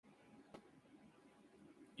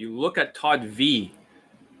You look at Todd V,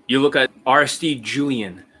 you look at RSD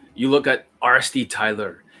Julian, you look at RSD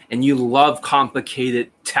Tyler, and you love complicated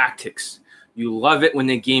tactics. You love it when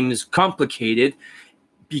the game is complicated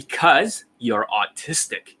because you're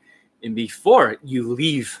autistic. And before you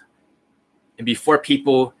leave, and before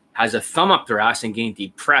people has a thumb up their ass and getting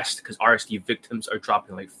depressed because RSD victims are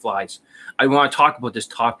dropping like flies, I want to talk about this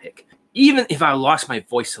topic. Even if I lost my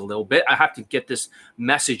voice a little bit, I have to get this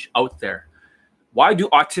message out there. Why do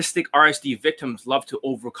autistic RSD victims love to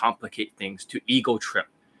overcomplicate things, to ego trip?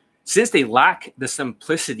 Since they lack the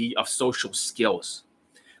simplicity of social skills,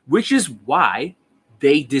 which is why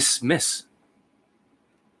they dismiss.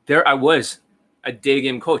 There I was, a day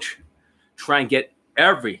game coach, trying to get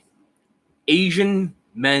every Asian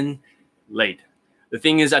men laid. The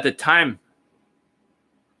thing is, at the time,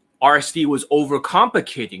 RSD was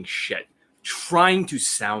overcomplicating shit, trying to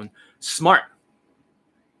sound smart.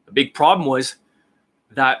 The big problem was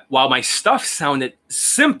that while my stuff sounded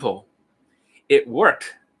simple, it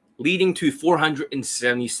worked, leading to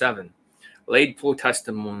 477 laid pool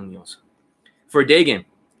testimonials. For a day game,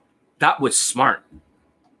 that was smart.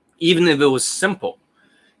 Even if it was simple,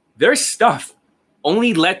 their stuff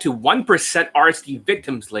only led to 1% RSD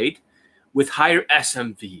victims laid with higher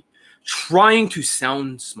SMV, trying to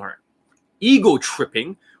sound smart. Ego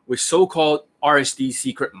tripping with so-called RSD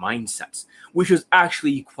secret mindsets, which was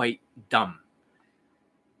actually quite dumb.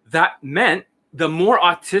 That meant the more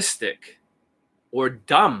autistic or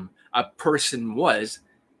dumb a person was,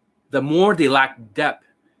 the more they lacked depth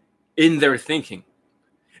in their thinking.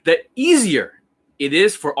 The easier it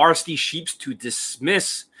is for RSD sheeps to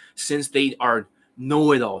dismiss, since they are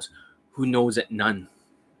know-it-alls who knows it none.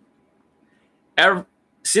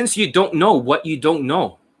 Since you don't know what you don't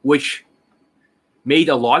know, which made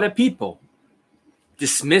a lot of people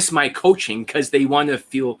dismiss my coaching because they want to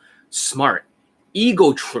feel smart,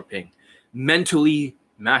 ego tripping, mentally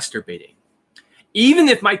masturbating. Even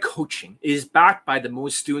if my coaching is backed by the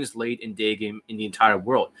most students laid in day game in the entire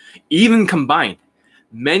world, even combined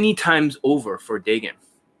many times over for day game,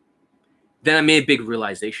 then I made a big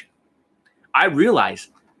realization. I realized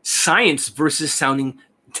science versus sounding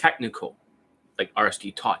technical, like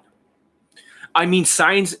RSD taught. I mean,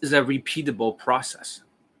 science is a repeatable process.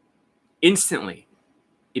 Instantly,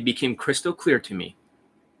 it became crystal clear to me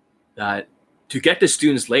that to get the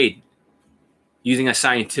students laid using a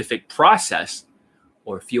scientific process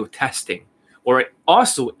or field testing, or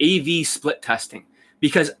also AV split testing,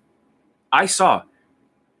 because I saw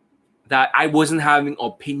that I wasn't having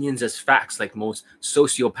opinions as facts like most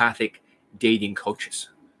sociopathic dating coaches.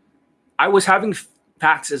 I was having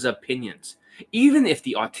facts as opinions. Even if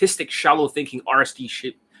the autistic, shallow thinking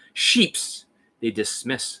RSD sheeps, they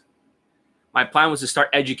dismiss. My plan was to start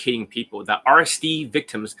educating people that RSD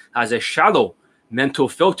victims has a shallow mental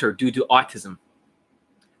filter due to autism.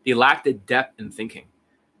 They lack the depth in thinking.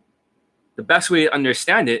 The best way to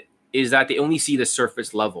understand it is that they only see the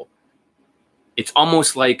surface level. It's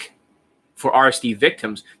almost like for RSD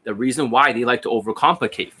victims, the reason why they like to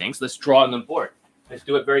overcomplicate things. Let's draw on the board. Let's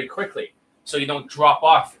do it very quickly so you don't drop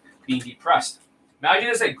off being depressed. Imagine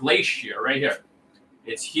it's a glacier right here.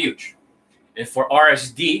 It's huge. And for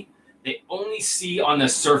RSD, they only see on the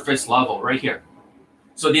surface level right here.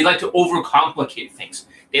 So they like to overcomplicate things.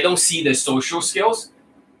 They don't see the social skills.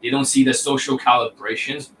 They don't see the social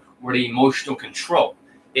calibrations or the emotional control.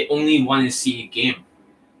 They only want to see a game.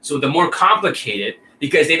 So the more complicated,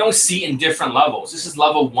 because they don't see in different levels. This is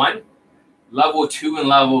level 1, level 2, and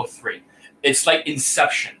level 3. It's like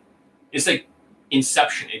Inception. It's like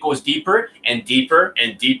Inception. It goes deeper and deeper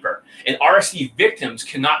and deeper. And RSD victims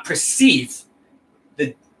cannot perceive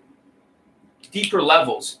the deeper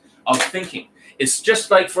levels of thinking. It's just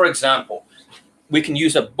like, for example, we can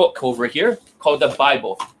use a book over here called the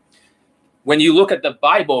Bible. When you look at the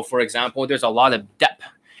Bible, for example, there's a lot of depth,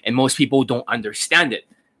 and most people don't understand it.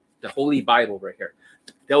 The Holy Bible right here.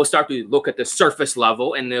 They'll start to look at the surface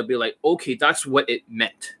level, and they'll be like, okay, that's what it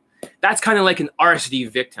meant. That's kind of like an RSD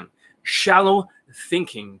victim. Shallow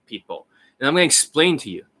thinking people. And I'm going to explain to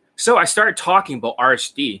you. So I started talking about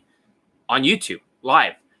RSD on YouTube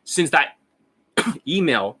live. Since that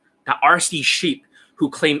email, that RSD sheep who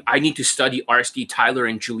claimed I need to study RSD Tyler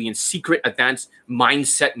and Julian's secret advanced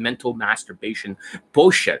mindset mental masturbation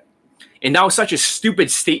bullshit. And that was such a stupid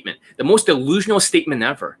statement, the most delusional statement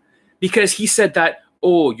ever. Because he said that,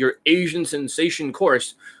 oh, your Asian sensation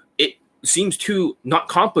course, it seems too not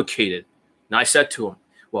complicated. And I said to him,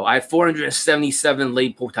 well, I have 477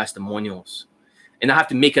 laid poll testimonials, and I have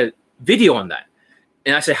to make a video on that.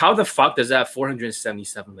 And I said, how the fuck does that have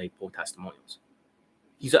 477 laid poll testimonials?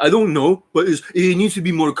 He said, I don't know, but it needs to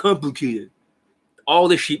be more complicated. All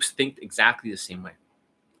the sheeps think exactly the same way.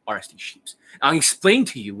 RSD sheeps. I'll explain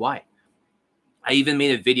to you why. I even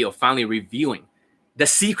made a video finally reviewing the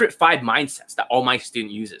secret 5 mindsets that all my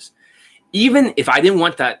student uses. Even if I didn't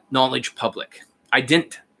want that knowledge public, I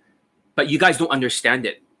didn't. But you guys don't understand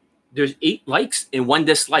it. There's 8 likes and 1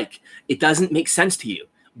 dislike. It doesn't make sense to you.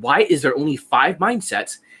 Why is there only 5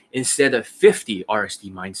 mindsets instead of 50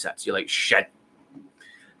 RSD mindsets? You're like, shit.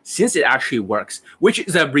 Since it actually works, which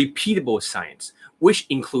is a repeatable science, which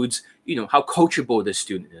includes, how coachable the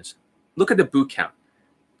student is. Look at the boot camp.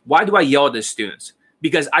 Why do I yell at the students?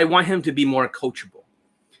 Because I want him to be more coachable.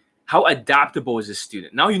 How adaptable is a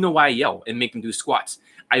student? Now you know why I yell and make them do squats.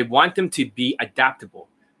 I want them to be adaptable.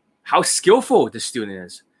 How skillful the student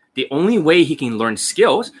is. The only way he can learn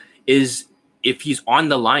skills is if he's on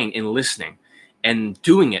the line and listening and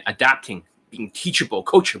doing it, adapting, being teachable,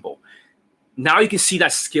 coachable. Now you can see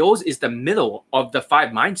that skills is the middle of the 5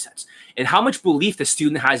 mindsets and how much belief the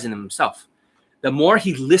student has in himself. The more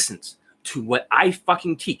he listens to what I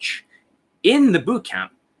fucking teach in the boot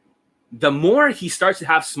camp, the more he starts to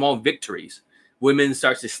have small victories. Women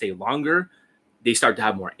starts to stay longer. They start to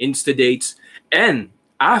have more Insta dates. And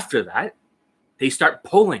after that, they start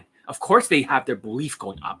pulling. Of course, they have their belief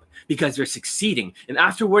going up because they're succeeding. And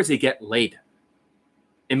afterwards, they get laid.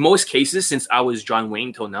 In most cases, since I was John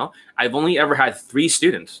Wayne till now, I've only ever had 3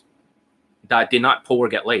 students that did not pull or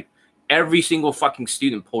get laid. Every single fucking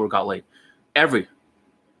student pulled or got laid. Every.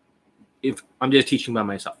 If I'm just teaching by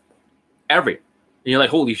myself. Every. And you're like,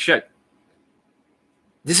 holy shit.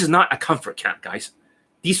 This is not a comfort camp, guys.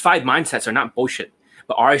 These 5 mindsets are not bullshit.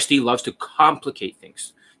 But RSD loves to complicate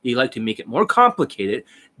things. They like to make it more complicated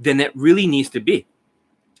than it really needs to be.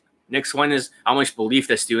 Next one is how much belief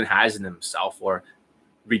the student has in himself or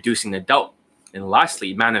reducing the doubt. And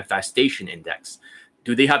lastly, manifestation index.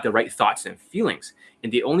 Do they have the right thoughts and feelings?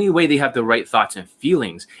 And the only way they have the right thoughts and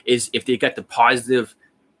feelings is if they get the positive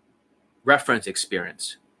reference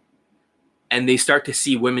experience and they start to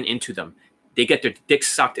see women into them. They get their dick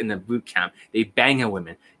sucked in the boot camp. They bang at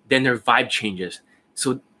women. Then their vibe changes.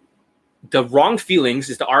 So the wrong feelings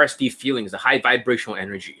is the RSD feelings, the high vibrational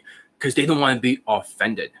energy, because they don't want to be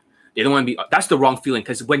offended. They don't want to be, that's the wrong feeling,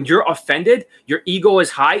 because when you're offended, your ego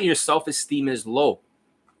is high and your self-esteem is low.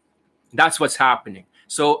 That's what's happening.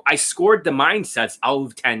 So I scored the mindsets out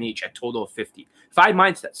of 10 each, a total of 50. 5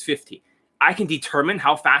 mindsets, 50. I can determine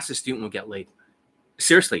how fast a student will get laid.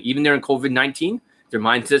 Seriously, even during COVID-19, their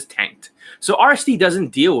mindsets tanked. So RSD doesn't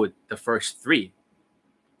deal with the first 3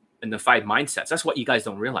 in the 5 mindsets. That's what you guys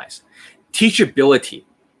don't realize. Teachability.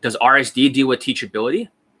 Does RSD deal with teachability?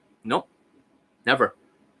 Nope, never.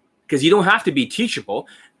 Because you don't have to be teachable.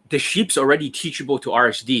 The sheep's already teachable to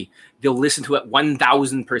RSD. They'll listen to it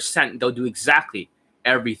 1,000%. They'll do exactly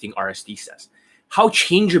everything RSD says. How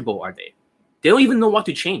changeable are they? They don't even know what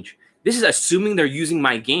to change. This is assuming they're using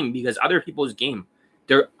my game because other people's game.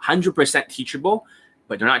 They're 100% teachable,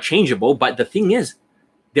 but they're not changeable. But the thing is,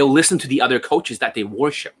 they'll listen to the other coaches that they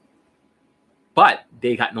worship. But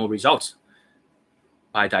they got no results.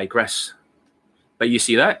 I digress. But you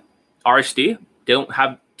see that? RSD, they don't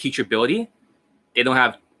have teachability. They don't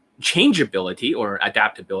have changeability or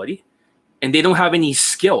adaptability. And they don't have any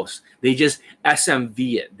skills. They just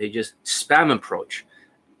SMV it. They just spam approach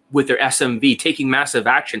with their SMV, taking massive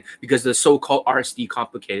action because of the so-called RSD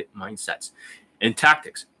complicated mindsets and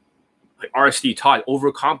tactics. Like RSD taught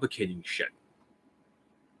overcomplicating shit.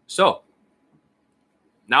 So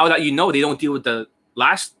now that you know they don't deal with the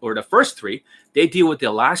last or the first 3, they deal with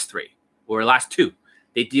the last 3 or last 2.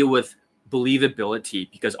 They deal with believability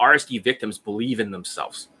because RSD victims believe in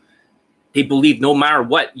themselves. They believe no matter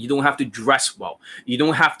what, you don't have to dress well. You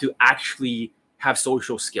don't have to actually have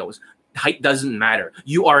social skills. Height doesn't matter.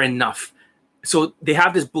 You are enough. So they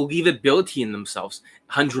have this believability in themselves,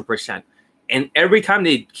 100%. And every time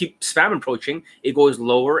they keep spam approaching, it goes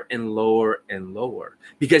lower and lower and lower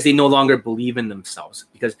because they no longer believe in themselves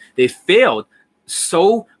because they failed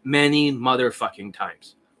so many motherfucking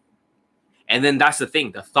times. And then that's the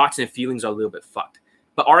thing. The thoughts and feelings are a little bit fucked.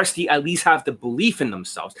 But RSD at least have the belief in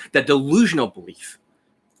themselves, that delusional belief.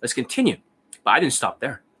 Let's continue. But I didn't stop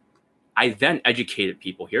there. I then educated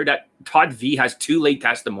people here that Todd V has 2 late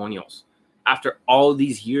testimonials after all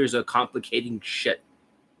these years of complicating shit.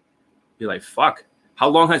 You're like, fuck. How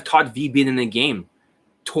long has Todd V been in the game?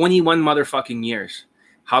 21 motherfucking years.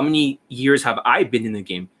 How many years have I been in the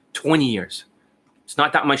game? 20 years. It's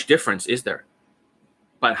not that much difference, is there?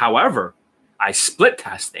 But however, I split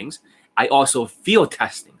test things. I also field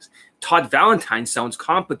test things. Todd Valentine sounds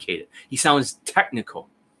complicated. He sounds technical.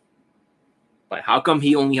 But how come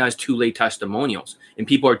he only has 2 late testimonials and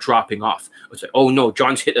people are dropping off? It's like, oh no,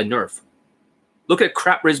 John's hit a nerve. Look at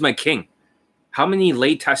Crap Rizma King. How many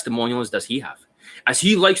lay testimonials does he have? As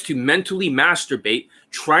he likes to mentally masturbate,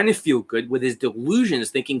 trying to feel good with his delusions,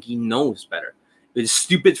 thinking he knows better. With his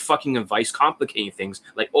stupid fucking advice, complicating things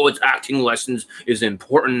like, oh, it's acting lessons is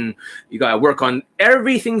important. You gotta work on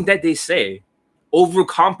everything that they say.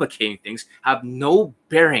 Overcomplicating things have no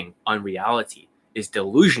bearing on reality. It's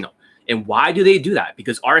delusional. And why do they do that?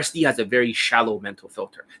 Because RSD has a very shallow mental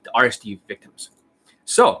filter, the RSD victims.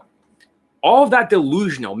 So all of that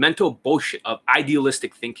delusional mental bullshit of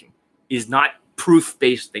idealistic thinking is not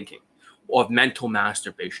proof-based thinking of mental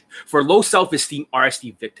masturbation. For low self-esteem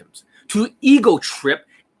RSD victims, to ego trip,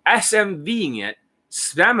 SMVing it,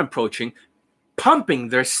 spam approaching, pumping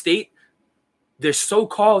their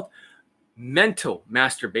so-called mental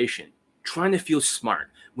masturbation, trying to feel smart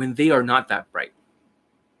when they are not that bright.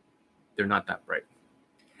 They're not that bright.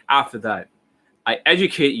 After that, I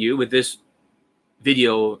educate you with this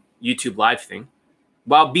video YouTube live thing.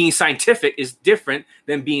 While being scientific is different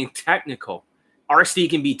than being technical. RSD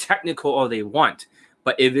can be technical all they want,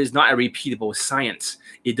 but if it is not a repeatable science,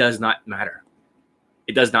 it does not matter.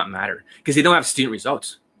 It does not matter because they don't have student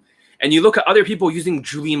results. And you look at other people using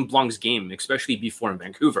Julian Blanc's game, especially before in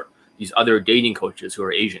Vancouver, these other dating coaches who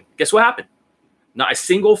are Asian. Guess what happened? Not a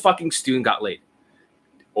single fucking student got laid.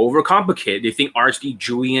 Overcomplicated. They think RSD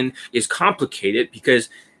Julian is complicated because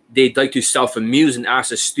they'd like to self-amuse and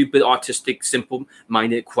ask a stupid, autistic,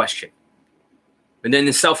 simple-minded question. And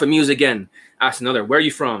then self-amuse again. Ask another, where are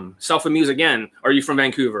you from? Self-amuse again. Are you from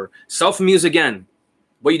Vancouver? Self-amuse again.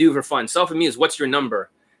 What do you do for fun? Self-amuse. What's your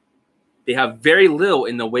number? They have very little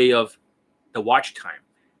in the way of the watch time.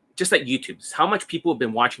 Just like YouTube. How much people have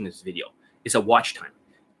been watching this video is a watch time.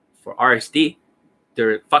 For RSD,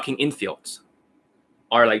 their fucking infields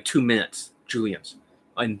are like 2 minutes, Julians.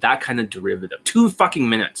 And that kind of derivative. 2 fucking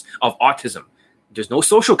minutes of autism. There's no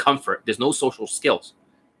social comfort. There's no social skills.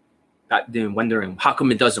 That they're wondering how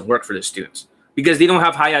come it doesn't work for the students. Because they don't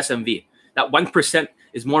have high SMV. That 1%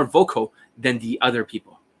 is more vocal than the other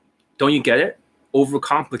people. Don't you get it?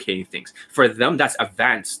 Overcomplicating things. For them, that's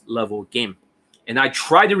advanced level game. And I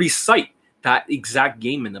try to recite that exact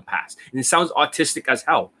game in the past. And it sounds autistic as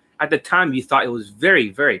hell. At the time, you thought it was very,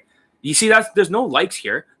 very... You see, there's no likes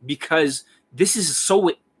here because this is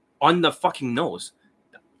so on the fucking nose.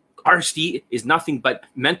 RSD is nothing but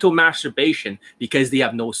mental masturbation because they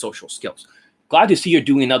have no social skills. Glad to see you're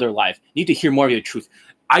doing another live. Need to hear more of your truth.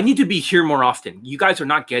 I need to be here more often. You guys are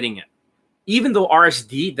not getting it. Even though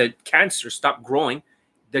RSD, the cancer, stopped growing,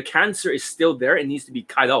 the cancer is still there. It needs to be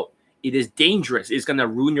cut out. It is dangerous. It's going to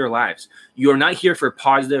ruin your lives. You are not here for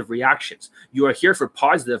positive reactions. You are here for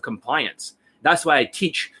positive compliance. That's why I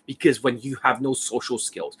teach, because when you have no social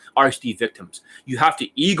skills, RSD victims, you have to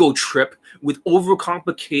ego trip with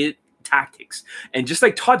overcomplicated tactics. And just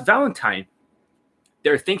like Todd Valentine,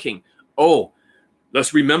 they're thinking, oh,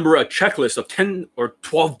 let's remember a checklist of 10 or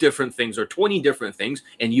 12 different things or 20 different things,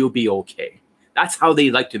 and you'll be okay. That's how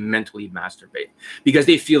they like to mentally masturbate, because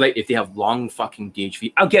they feel like if they have long fucking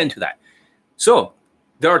DHV, I'll get into that. So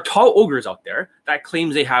there are tall ogres out there that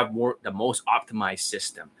claims they have the most optimized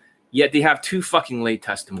system. Yet they have 2 fucking late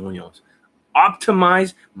testimonials.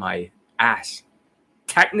 Optimize my ass.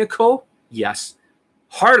 Technical? Yes.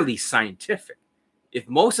 Hardly scientific. If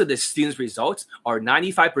most of the students' results are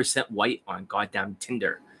 95% white on goddamn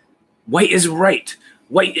Tinder. White is right.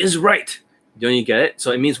 White is right. Don't you get it?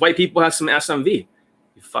 So it means white people have some SMV.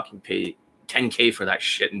 You fucking pay $10K for that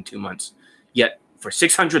shit in 2 months. Yet for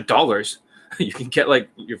 $600, you can get like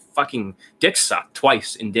your fucking dick sucked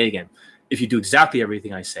twice in day game if you do exactly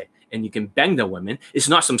everything I say. And you can bang the women. It's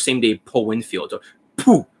not some same-day pull infield or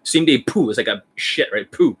poo. Same-day poo is like a shit, right?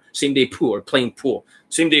 Poo. Same-day poo or playing pool.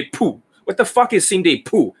 Same-day poo. What the fuck is same-day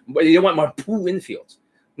poo? You don't want more poo infields.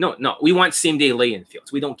 No. We want same-day lay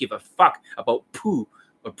infields. We don't give a fuck about poo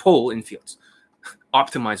or pull infields.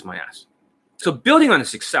 Optimize my ass. So building on the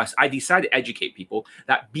success, I decided to educate people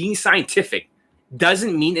that being scientific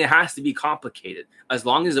doesn't mean it has to be complicated as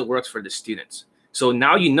long as it works for the students. So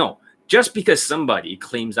now you know. Just because somebody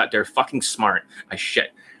claims that they're fucking smart as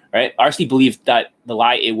shit, right? RSD believes that the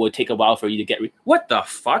lie, it will take a while for you to get... What the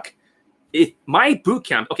fuck? If my boot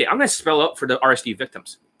camp... Okay, I'm going to spell out for the RSD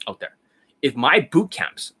victims out there. If my boot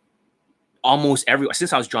camps, almost everyone,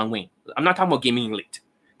 since I was John Wayne, I'm not talking about Gaming Elite.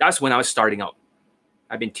 That's when I was starting out.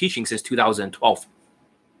 I've been teaching since 2012.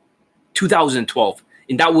 2012.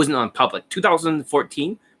 And that wasn't on public.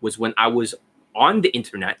 2014 was when I was on the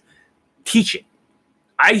internet teaching.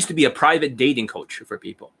 I used to be a private dating coach for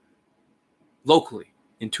people locally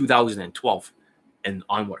in 2012 and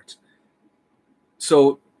onwards.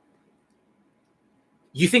 So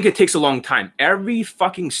you think it takes a long time. Every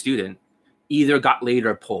fucking student, either got laid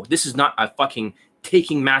or pulled. This is not a fucking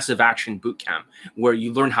taking massive action boot camp where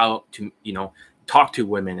you learn how to, talk to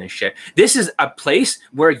women and shit. This is a place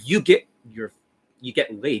where you get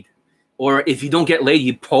laid. Or if you don't get laid,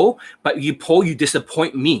 you pull, but you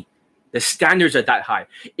disappoint me. The standards are that high.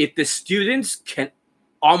 If the students can,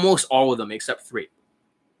 almost all of them except 3,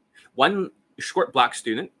 one short black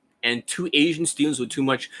student and 2 Asian students with too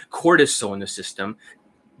much cortisol in the system,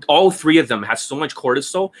 all 3 of them have so much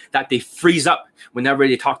cortisol that they freeze up whenever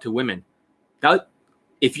they talk to women. Now,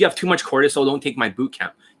 if you have too much cortisol, don't take my boot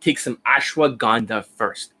camp. Take some ashwagandha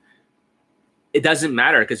first. It doesn't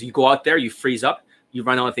matter because you go out there, you freeze up, you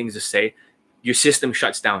run out of things to say, your system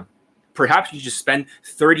shuts down. Perhaps you just spend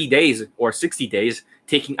 30 days or 60 days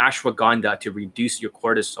taking ashwagandha to reduce your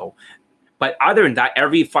cortisol. But other than that,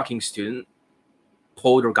 every fucking student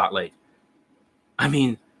pulled or got laid. I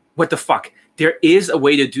mean, what the fuck? There is a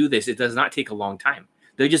way to do this. It does not take a long time.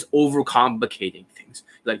 They're just overcomplicating things.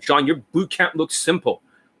 Like, John, your boot camp looks simple,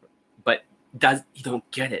 but you don't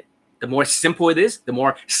get it. The more simple it is, the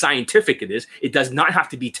more scientific it is. It does not have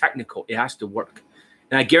to be technical. It has to work.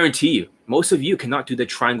 And I guarantee you, most of you cannot do the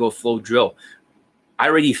triangle flow drill. I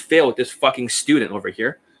already failed this fucking student over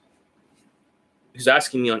here. He's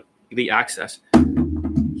asking me on the access.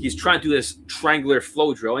 He's trying to do this triangular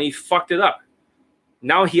flow drill, and he fucked it up.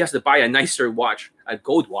 Now he has to buy a nicer watch, a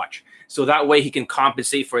gold watch, so that way he can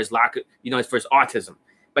compensate for his lack of, for his autism.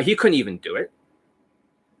 But he couldn't even do it.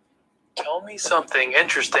 Tell me something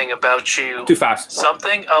interesting about you. Too fast.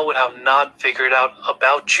 Something I would have not figured out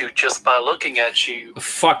about you just by looking at you.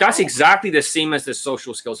 Fuck, that's exactly the same as the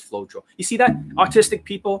social skills flow drill. You see that? Autistic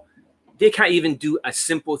people, they can't even do a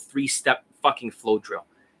simple 3-step fucking flow drill.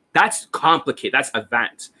 That's complicated. That's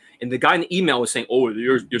advanced. And the guy in the email was saying, oh,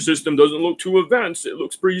 your system doesn't look too advanced. It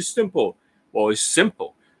looks pretty simple. Well, it's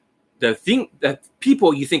simple. The thing that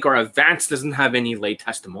people you think are advanced doesn't have any lay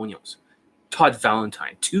testimonials. Todd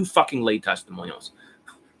Valentine, 2 fucking lay testimonials.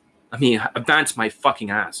 I mean, advance my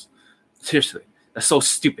fucking ass. Seriously, that's so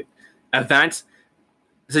stupid. Advance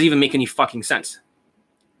doesn't even make any fucking sense.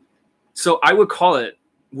 So I would call it,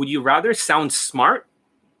 would you rather sound smart,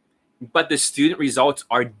 but the student results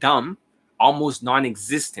are dumb, almost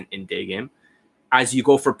non-existent in day game, as you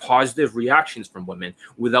go for positive reactions from women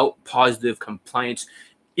without positive compliance,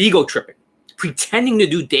 ego tripping, pretending to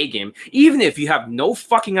do day game, even if you have no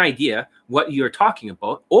fucking idea what you're talking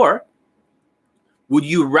about? Or would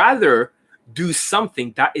you rather do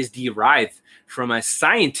something that is derived from a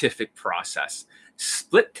scientific process,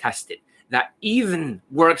 split tested, that even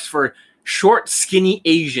works for short, skinny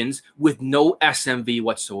Asians with no SMV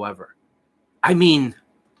whatsoever? I mean,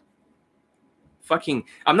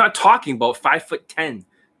 I'm not talking about 5'10",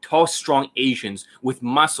 tall, strong Asians with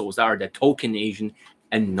muscles that are the token Asian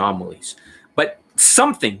anomalies, but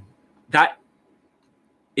something that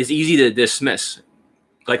is easy to dismiss,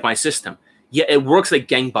 like my system, yet it works like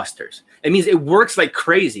gangbusters. It means it works like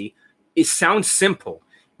crazy. It sounds simple,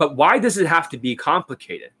 but why does it have to be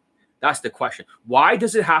complicated? That's the question. Why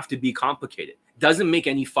does it have to be complicated? Doesn't make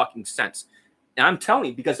any fucking sense. And I'm telling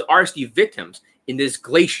you, because the RSD victims in this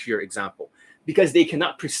glacier example, because they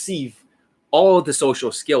cannot perceive all of the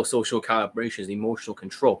social skills, social calibrations, emotional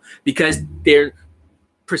control, because they're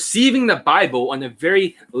perceiving the Bible on a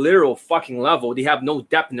very literal fucking level. They have no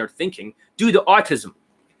depth in their thinking due to autism.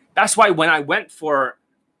 That's why when I went for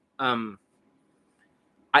an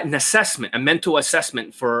assessment, a mental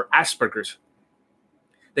assessment for Asperger's,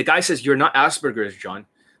 the guy says, you're not Asperger's, John,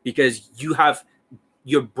 because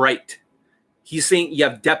you're bright. He's saying you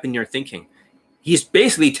have depth in your thinking. He's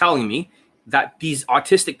basically telling me that these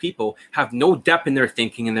autistic people have no depth in their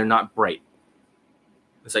thinking and they're not bright.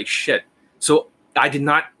 It's like, shit. So I did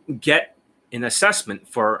not get an assessment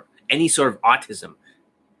for any sort of autism.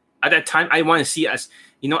 At that time, I want to see us,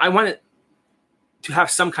 I wanted to have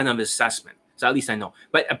some kind of assessment. So at least I know.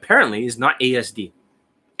 But apparently it's not ASD.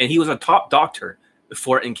 And he was a top doctor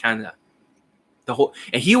for it in Canada.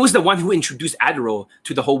 And he was the one who introduced Adderall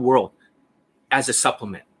to the whole world as a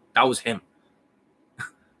supplement. That was him.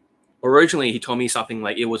 Originally, he told me something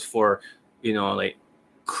like it was for, like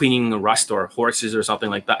cleaning the rust or horses or something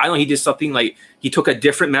like that. I don't know. He did something like he took a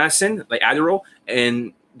different medicine, like Adderall,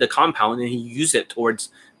 and the compound, and he used it towards,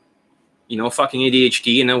 fucking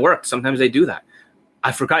ADHD, and it worked. Sometimes they do that.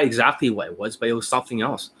 I forgot exactly what it was, but it was something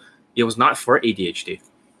else. It was not for ADHD.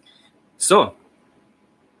 So,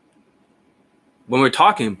 when we're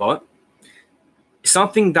talking about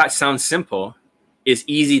something that sounds simple is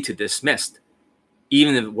easy to dismiss,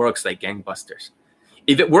 even if it works like gangbusters.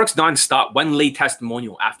 If it works nonstop, one lay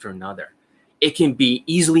testimonial after another, it can be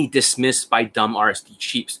easily dismissed by dumb RSD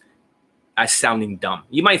cheaps as sounding dumb.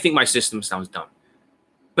 You might think my system sounds dumb.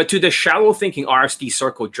 But to the shallow thinking RSD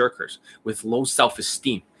circle jerkers with low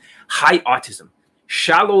self-esteem, high autism,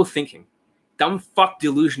 shallow thinking, dumb fuck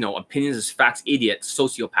delusional opinions as facts idiots,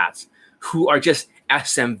 sociopaths who are just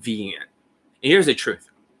SMVing it. And here's the truth.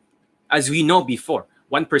 As we know before,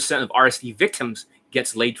 1% of RSD victims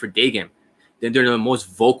gets laid for day game. Then they're the most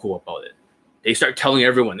vocal about it. They start telling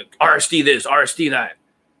everyone, RSD this, RSD that.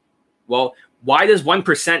 Well, why does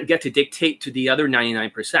 1% get to dictate to the other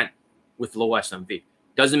 99% with low SMV?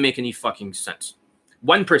 Doesn't make any fucking sense.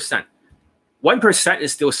 1%. 1%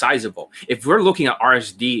 is still sizable. If we're looking at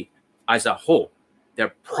RSD as a whole,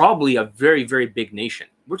 they're probably a very, very big nation.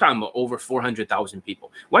 We're talking about over 400,000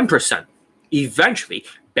 people. 1% eventually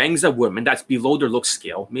bangs a woman that's below their look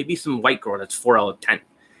scale, maybe some white girl that's 4 out of 10.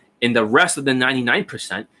 And the rest of the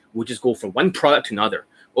 99% will just go from one product to another.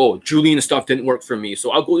 Oh, Julian stuff didn't work for me,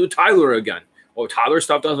 so I'll go to Tyler again. Oh, Tyler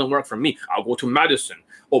stuff doesn't work for me, I'll go to Madison.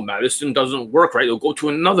 Oh, Madison doesn't work right, they'll go to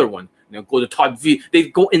another one. They'll go to Todd V. They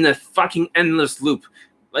go in a fucking endless loop,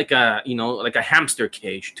 like a hamster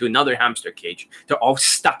cage to another hamster cage. They're all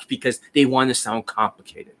stuck because they want to sound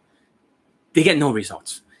complicated. They get no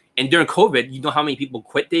results. And during COVID, you know how many people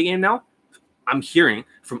quit day game now? I'm hearing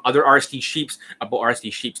from other RSD sheeps about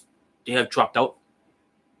RSD sheeps. They have dropped out.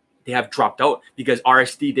 They have dropped out because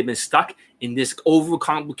RSD, they've been stuck in this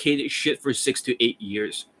overcomplicated shit for 6 to 8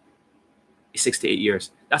 years. 6 to 8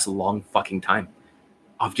 years. That's a long fucking time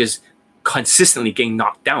of just consistently getting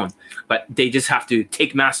knocked down. But they just have to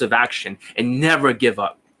take massive action and never give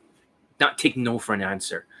up. Not take no for an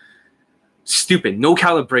answer. Stupid. No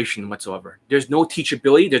calibration whatsoever. There's no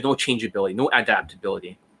teachability. There's no changeability. No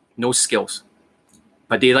adaptability. No skills.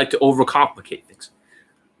 But they like to overcomplicate things.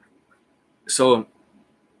 So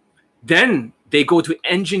then they go to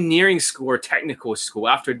engineering school or technical school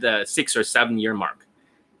after the 6 or 7 year mark.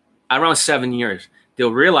 Around 7 years,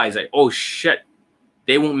 they'll realize that, oh shit,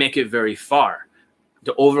 they won't make it very far.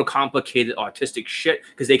 The overcomplicated autistic shit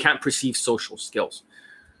because they can't perceive social skills.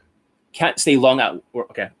 Can't stay long at work.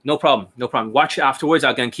 Okay, no problem. Watch it afterwards.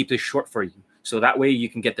 I'm going to keep this short for you. So that way you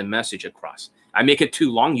can get the message across. I make it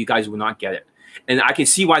too long, you guys will not get it. And I can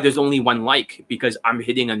see why there's only one like, because I'm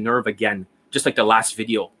hitting a nerve again, just like the last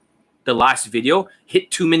video. The last video hit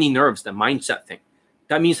too many nerves, the mindset thing.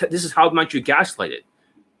 That means that this is how much you gaslighted.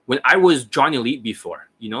 When I was John Elite before,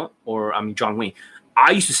 or John Wayne,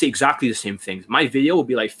 I used to say exactly the same things. My video would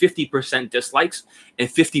be like 50% dislikes and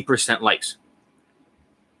 50% likes.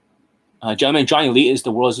 Gentlemen, John Elite is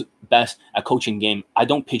the world's best at coaching game. I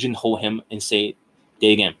don't pigeonhole him and say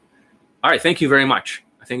day game. All right, thank you very much.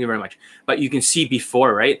 But you can see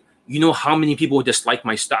before, right? You know how many people dislike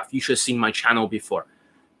my stuff. You should have seen my channel before.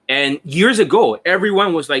 And years ago,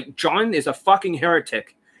 everyone was like, John is a fucking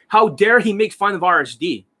heretic. How dare he make fun of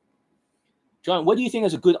RSD? John, what do you think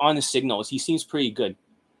is a good honest signals? He seems pretty good.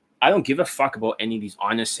 I don't give a fuck about any of these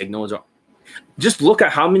honest signals. Just look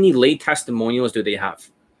at how many lay testimonials do they have.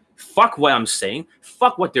 Fuck what I'm saying.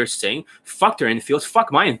 Fuck what they're saying. Fuck their infields.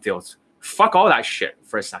 Fuck my infields. Fuck all that shit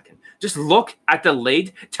for a second. Just look at the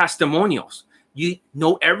laid testimonials. You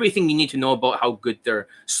know everything you need to know about how good their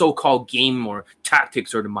so-called game or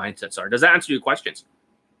tactics or the mindsets are. Does that answer your questions?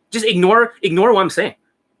 Just ignore what I'm saying.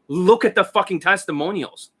 Look at the fucking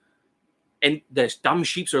testimonials. And the dumb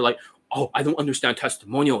sheeps are like, oh, I don't understand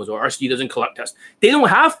testimonials, or RSD doesn't collect tests. They don't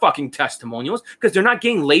have fucking testimonials because they're not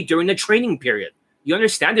getting laid during the training period. You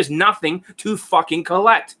understand? There's nothing to fucking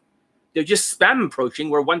collect. They're just spam approaching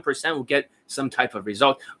where 1% will get some type of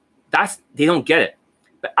result. They don't get it.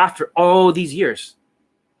 But after all these years,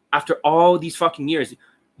 after all these fucking years,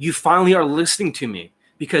 you finally are listening to me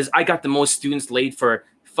because I got the most students laid for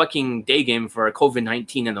fucking day game for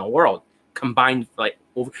COVID-19 in the world combined.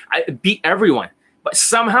 I beat everyone. But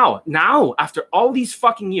somehow now, after all these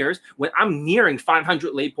fucking years, when I'm nearing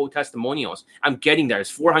 500 lay poll testimonials, I'm getting there.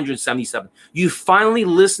 It's 477. You finally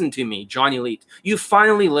listen to me, John Elite. You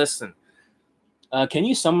finally listen. Can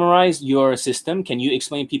you summarize your system? Can you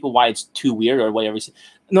explain to people why it's too weird or whatever?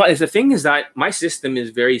 No, the thing is that my system is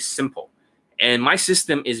very simple. And my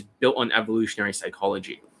system is built on evolutionary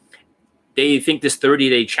psychology. They think this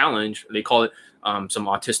 30-day challenge, they call it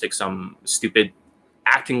some stupid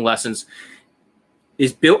acting lessons,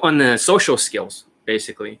 is built on the social skills,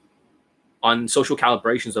 basically, on social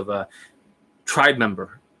calibrations of a tribe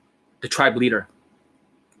member, the tribe leader.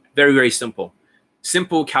 Very, very simple.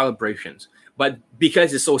 Simple calibrations. But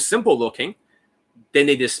because it's so simple looking, then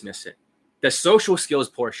they dismiss it. The social skills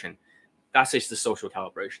portion, that's just the social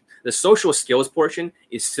calibration. The social skills portion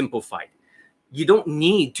is simplified. You don't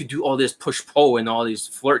need to do all this push-pull and all these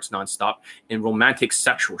flirts nonstop and romantic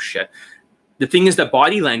sexual shit. The thing is that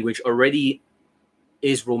body language already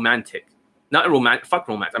is romantic. Not romantic, fuck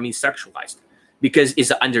romance. I mean sexualized because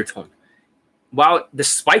it's an undertone. While the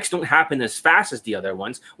spikes don't happen as fast as the other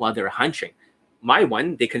ones while they're hunching, my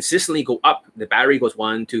one, they consistently go up. The battery goes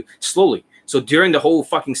 1, 2, slowly. So during the whole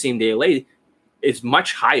fucking same day late, it's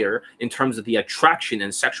much higher in terms of the attraction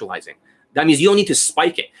and sexualizing. That means you don't need to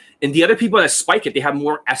spike it. And the other people that spike it, they have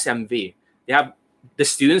more SMV. They have the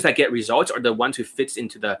students that get results are the ones who fits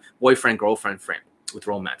into the boyfriend-girlfriend frame with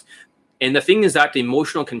romance. And the thing is that the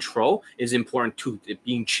emotional control is important too,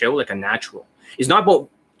 being chill like a natural. It's not about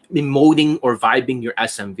emoting or vibing your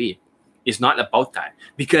SMV. It's not about that.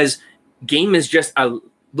 Because game is just a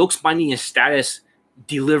looks, money, and status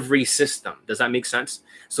delivery system. Does that make sense?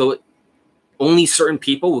 So only certain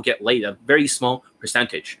people will get laid, a very small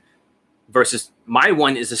percentage. Versus my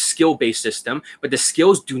one is a skill-based system, but the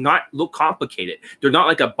skills do not look complicated. They're not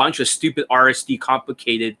like a bunch of stupid RSD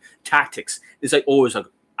complicated tactics. It's like, oh, it's like,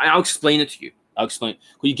 I'll explain it to you. I'll explain.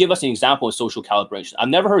 Could you give us an example of social calibration? I've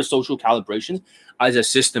never heard of social calibration as a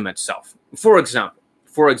system itself. For example,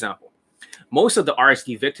 most of the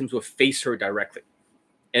RSD victims will face her directly.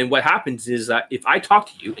 And what happens is that if I talk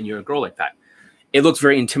to you and you're a girl like that, it looks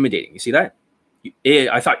very intimidating. You see that?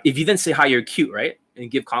 I thought if you didn't say hi, you're cute, right? And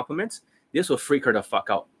give compliments, this will freak her the fuck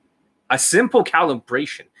out. A simple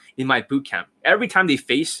calibration in my boot camp, every time they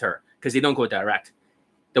face her, because they don't go direct,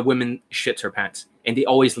 the women shits her pants and they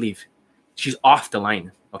always leave. She's off the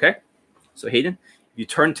line, okay? So Hayden, you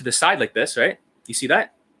turn to the side like this, right? You see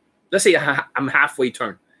that? Let's say I'm halfway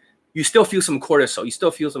turn. You still feel some cortisol. You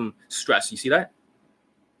still feel some stress. You see that?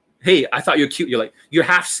 Hey, I thought you're cute. You're like, you're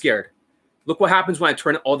half scared. Look what happens when I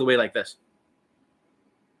turn it all the way like this.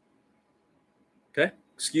 Okay?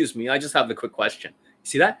 Excuse me. I just have a quick question.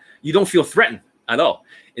 See that? You don't feel threatened at all.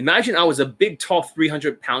 Imagine I was a big, tall,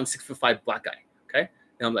 300-pound, 6'5" black guy. Okay?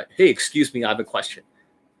 And I'm like, hey, excuse me. I have a question.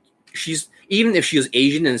 Even if she was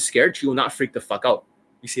Asian and scared, she will not freak the fuck out.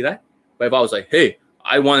 You see that? But if I was like, hey,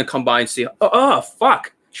 I want to come by and say,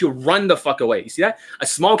 fuck, she'll run the fuck away. You see that? A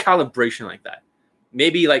small calibration like that.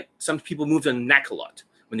 Maybe like some people move their neck a lot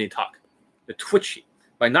when they talk. They're twitchy.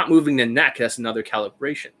 By not moving the neck, that's another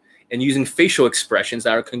calibration. And using facial expressions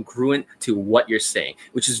that are congruent to what you're saying,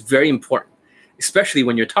 which is very important, especially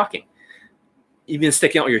when you're talking. Even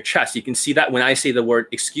sticking out your chest, you can see that when I say the word,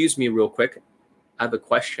 excuse me real quick, I have a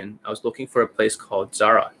question. I was looking for a place called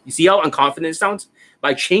Zara. You see how unconfident it sounds?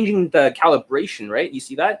 By changing the calibration, right? You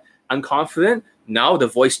see that? Unconfident. Now the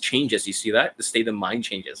voice changes. You see that? The state of mind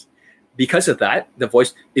changes. Because of that, the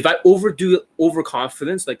voice, if I overdo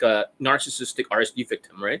overconfidence, like a narcissistic RSD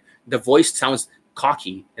victim, right? The voice sounds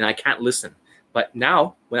cocky and I can't listen. But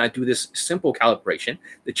now when I do this simple calibration,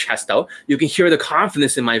 the chest out, you can hear the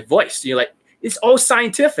confidence in my voice. You're like, it's all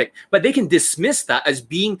scientific, but they can dismiss that as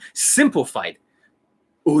being simplified.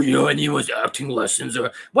 Oh, yeah, and he was acting lessons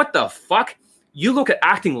or what the fuck? You look at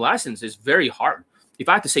acting lessons, it's very hard. If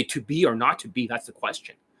I have to say to be or not to be, that's the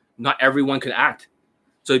question. Not everyone can act.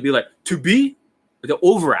 So it'd be like, to be, the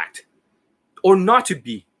overact, or not to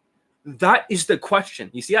be. That is the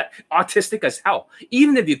question. You see that? Autistic as hell.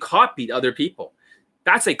 Even if you copied other people,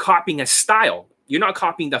 that's like copying a style. You're not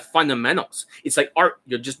copying the fundamentals. It's like art.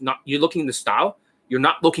 You're looking at the style. You're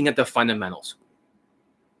not looking at the fundamentals.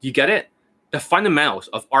 Do you get it? The fundamentals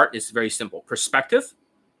of art is very simple. Perspective,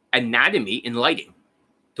 anatomy, and lighting.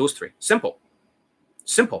 Those three. Simple.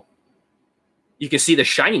 Simple. You can see the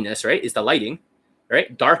shininess, right? Is the lighting,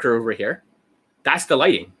 right? Darker over here. That's the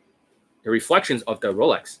lighting. The reflections of the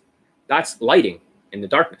Rolex. That's lighting in the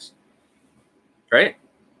darkness, right?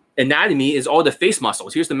 Anatomy is all the face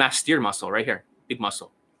muscles. Here's the masseter muscle right here. Big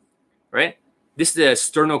muscle, right? This is the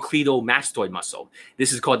sternocleidomastoid muscle.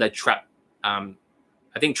 This is called the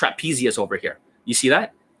trapezius over here. You see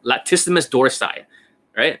that? Latissimus dorsi,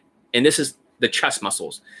 right? And this is the chest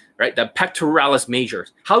muscles, right? The pectoralis major.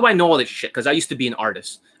 How do I know all this shit? Because I used to be an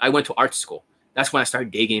artist. I went to art school. That's when I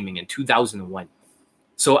started day gaming in 2001.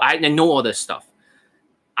 So I know all this stuff.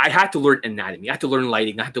 I had to learn anatomy. I had to learn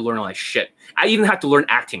lighting. I had to learn all that shit. I even had to learn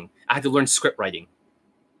acting. I had to learn script writing,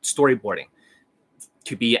 storyboarding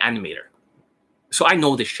to be an animator. So I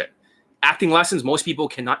know this shit. Acting lessons, most people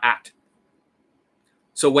cannot act.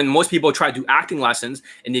 So when most people try to do acting lessons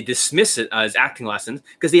and they dismiss it as acting lessons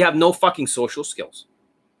because they have no fucking social skills.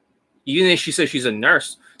 Even if she says she's a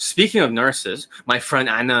nurse. Speaking of nurses, my friend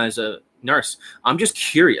Anna is a nurse. I'm just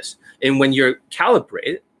curious. And when you're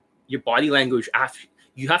calibrated, your body language,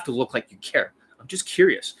 you have to look like you care. I'm just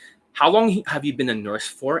curious. How long have you been a nurse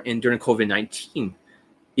for? And during COVID-19,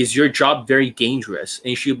 is your job very dangerous?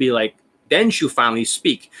 And she'll be like, then she'll finally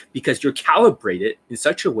speak because you're calibrated in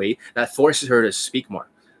such a way that forces her to speak more.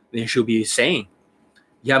 then she'll be saying,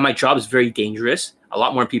 yeah, my job is very dangerous. A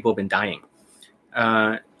lot more people have been dying.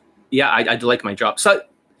 Yeah, I do like my job. So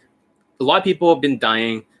a lot of people have been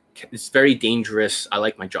dying. It's very dangerous. I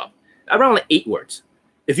like my job. Around like 8 words.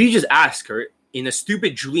 If you just ask her in a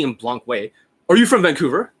stupid Julian Blanc way, are you from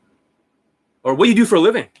Vancouver? Or what do you do for a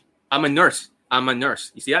living? I'm a nurse. I'm a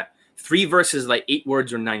nurse. You see that? 3 verses, like 8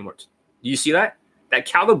 words or 9 words. Do you see that? That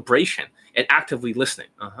calibration and actively listening.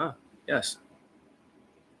 Yes.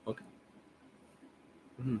 Okay.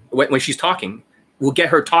 When she's talking, we'll get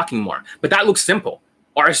her talking more. But that looks simple.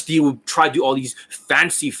 RSD will try to do all these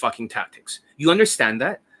fancy fucking tactics. You understand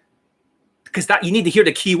that? Because that you need to hear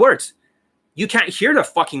the key words. You can't hear the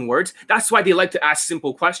fucking words. That's why they like to ask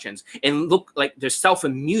simple questions and look like there's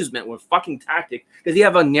self-amusement with fucking tactic because they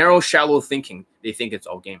have a narrow, shallow thinking. They think it's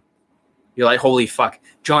all game. You're like, holy fuck,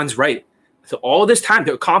 John's right. So all this time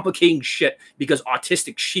they're complicating shit because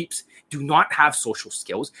autistic sheeps do not have social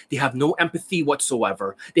skills. They have no empathy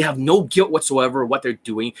whatsoever. They have no guilt whatsoever what they're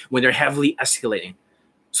doing when they're heavily escalating.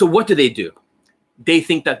 So what do? They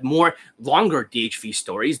think that more longer DHV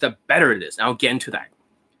stories, the better it is. And I'll get into that.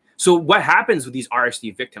 So what happens with these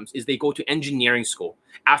RSD victims is they go to engineering school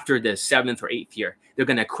after the 7th or 8th year. They're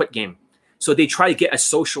going to quit game. So they try to get a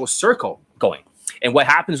social circle going. And what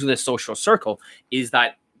happens with a social circle is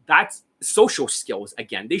that's social skills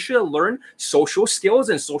again. They should have learned social skills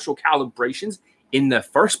and social calibrations in the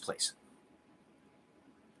first place.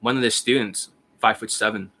 One of the students,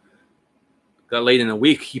 5'7", got laid in a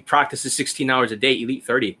week. He practices 16 hours a day, elite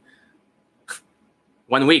 30.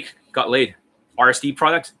 1 week, got laid. RSD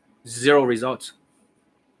product, 0 results.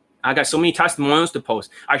 I got so many testimonials to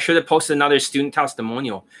post. I should have posted another student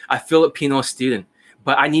testimonial, a Filipino student.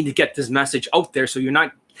 But I need to get this message out there so you're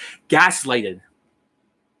not gaslighted.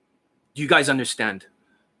 Do you guys understand?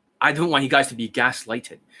 I don't want you guys to be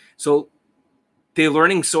gaslighted. So they're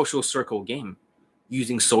learning social circle game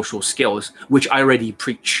using social skills, which I already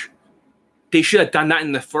preach. They should have done that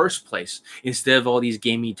in the first place instead of all these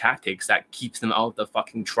gamey tactics that keeps them out of the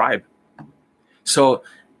fucking tribe. So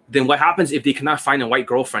then what happens if they cannot find a white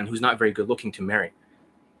girlfriend who's not very good looking to marry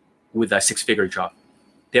with a 6-figure job?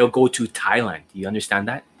 They'll go to Thailand. Do you understand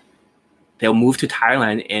that? They'll move to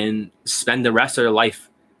Thailand and spend the rest of their life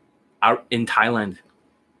out in Thailand.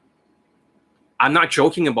 I'm not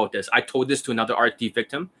joking about this. I told this to another RSD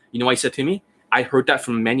victim. You know what he said to me? I heard that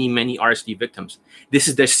from many, many RSD victims. This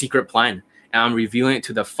is their secret plan. And I'm revealing it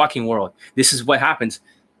to the fucking world. This is what happens.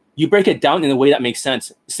 You break it down in a way that makes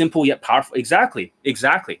sense. Simple yet powerful. Exactly.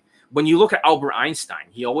 When you look at Albert Einstein,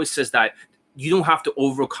 he always says that you don't have to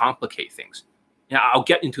overcomplicate things. Yeah, I'll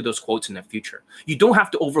get into those quotes in the future. You don't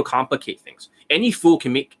have to overcomplicate things. Any fool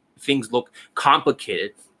can make things look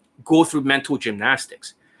complicated, go through mental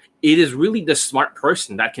gymnastics. It is really the smart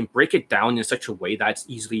person that can break it down in such a way that it's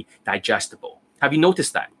easily digestible. Have you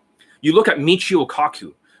noticed that? You look at Michio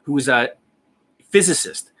Kaku, who is a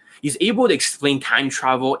physicist. He's able to explain time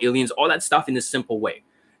travel, aliens, all that stuff in a simple way.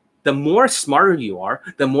 The more smarter you are,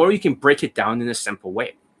 the more you can break it down in a simple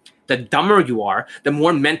way. The dumber you are, the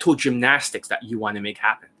more mental gymnastics that you want to make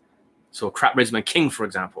happen. So Charisma King, for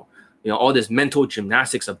example, all this mental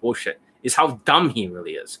gymnastics of bullshit is how dumb he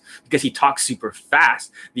really is because he talks super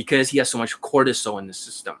fast because he has so much cortisol in the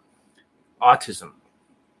system. Autism.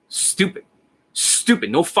 Stupid.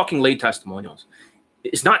 No fucking lay testimonials.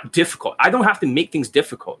 It's not difficult. I don't have to make things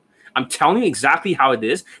difficult. I'm telling you exactly how it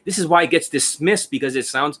is. This is why it gets dismissed because it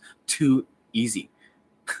sounds too easy.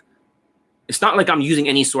 It's not like I'm using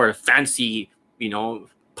any sort of fancy,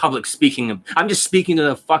 public speaking. I'm just speaking to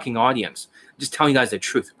the fucking audience. I'm just telling you guys the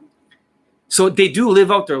truth. So they do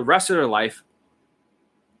live out the rest of their life.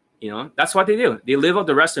 That's what they do. They live out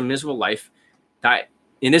the rest of their miserable life.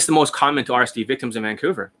 And this is the most common to RSD victims in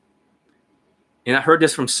Vancouver. And I heard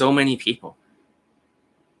this from so many people.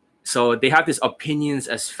 So they have these opinions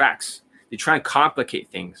as facts. They try and complicate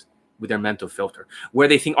things with their mental filter, where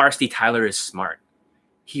they think RSD Tyler is smart.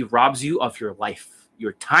 He robs you of your life,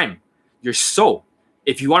 your time, your soul.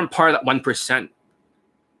 If you aren't part of that 1%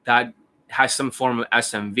 that has some form of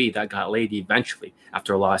SMV that got laid eventually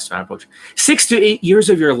after a lost man approach, 6 to 8 years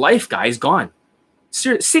of your life, guys, gone.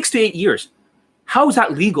 6 to 8 years. How is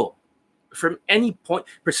that legal? From any point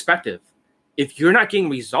perspective, if you're not getting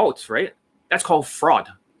results, right? That's called fraud.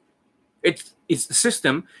 It's the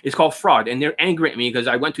system is called fraud, and they're angry at me because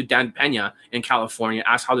I went to Dan Pena in California,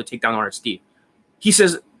 asked how to take down RSD. He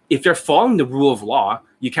says if they're following the rule of law,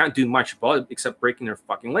 you can't do much about it except breaking their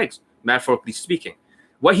fucking legs, metaphorically speaking.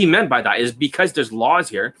 What he meant by that is because there's laws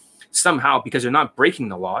here, somehow because they're not breaking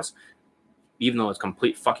the laws, even though it's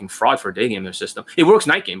complete fucking fraud for day game, their system. It works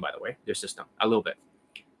night game, by the way, their system, a little bit.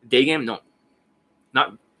 Day game, no.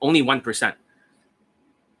 Not only 1%.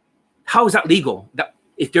 How is that legal? That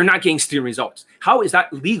if they're not getting student results, how is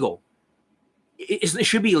that legal? It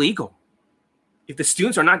should be illegal. If the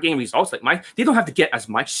students are not getting results like they don't have to get as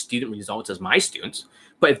much student results as my students.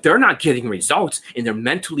 But if they're not getting results and they're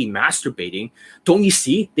mentally masturbating, don't you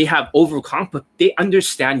see? They have overconfidence. They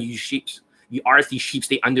understand you sheeps. You are these sheeps.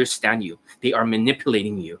 They understand you. They are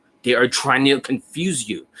manipulating you. They are trying to confuse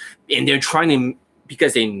you. And they're trying to,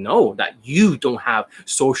 because they know that you don't have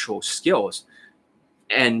social skills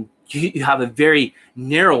and you have a very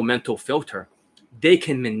narrow mental filter. They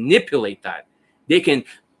can manipulate that. They can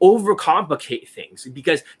overcomplicate things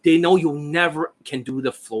because they know you'll never can do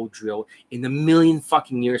the flow drill in a million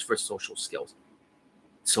fucking years for social skills.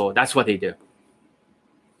 So that's what they do.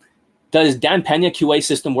 Does Dan Pena QA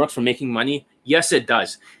system work for making money? Yes, it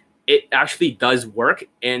does. It actually does work.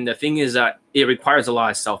 And the thing is that it requires a lot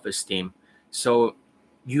of self-esteem. So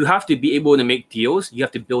you have to be able to make deals. You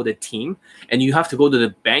have to build a team and you have to go to the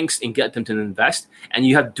banks and get them to invest. And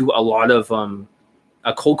you have to do a lot of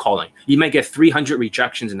cold calling. You might get 300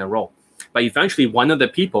 rejections in a row, but eventually one of the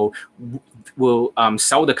people will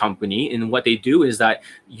sell the company. And what they do is that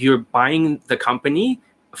you're buying the company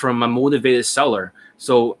from a motivated seller.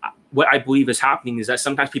 So what I believe is happening is that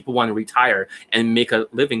sometimes people want to retire and make a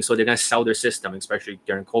living, so they're going to sell their system, especially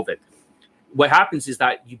during COVID. What happens is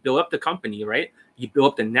that you build up the company, right? You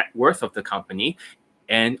build up the net worth of the company,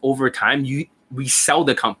 and over time you resell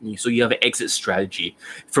the company, so you have an exit strategy.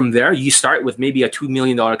 From there, you start with maybe a $2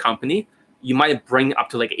 million company. You might bring up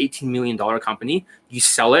to like $18 million company. You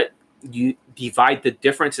sell it. You divide the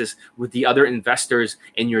differences with the other investors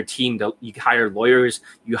in your team. You hire lawyers,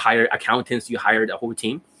 you hire accountants, you hire the whole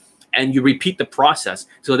team, and you repeat the process.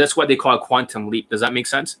 So that's what they call a quantum leap. Does that make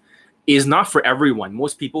sense? It is not for everyone.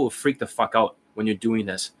 Most people will freak the fuck out when you're doing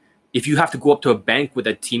this. If you have to go up to a bank with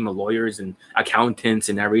a team of lawyers and accountants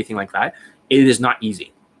and everything like that, it is not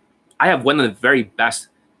easy. I have one of the very best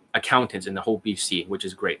accountants in the whole BC, which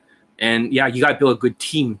is great. And yeah, you got to build a good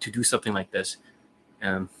team to do something like this.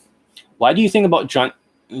 Why do you think about John?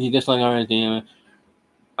 You just like everything.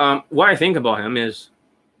 What I think about him is,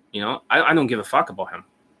 I don't give a fuck about him.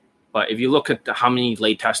 But if you look at how many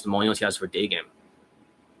late testimonials he has for day game,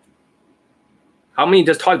 how many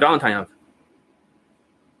does Todd Valentine have?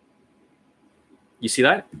 You see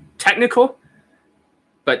that? Technical,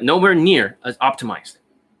 but nowhere near as optimized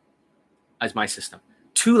as my system.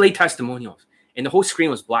 2 late testimonials, and the whole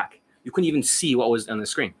screen was black. You couldn't even see what was on the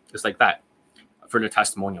screen. Just like that for the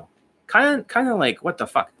testimonial. Kind of like, what the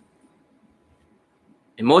fuck?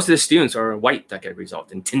 And most of the students are white that get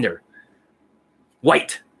results in Tinder.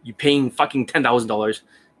 White. You're paying fucking $10,000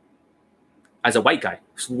 as a white guy.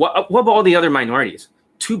 So what about all the other minorities?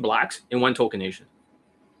 2 blacks and 1 token Asian.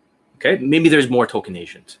 Okay, maybe there's more token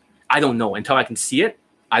Asians. I don't know. Until I can see it,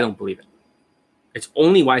 I don't believe it. It's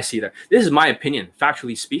only what I see there. This is my opinion,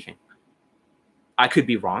 factually speaking. I could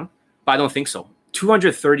be wrong, but I don't think so.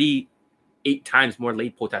 238 times more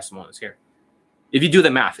late poll testimonials here. If you do the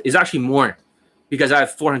math, it's actually more because I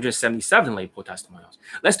have 477 late poll testimonials.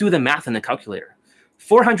 Let's do the math in the calculator.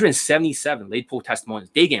 477 late poll testimonials,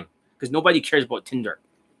 day game, because nobody cares about Tinder.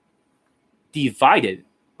 Divided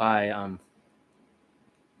by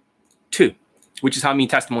 2, which is how many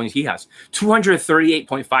testimonials he has.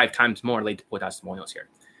 238.5 times more late poll testimonials here.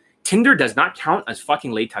 Tinder does not count as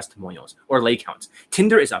fucking late testimonials or late counts.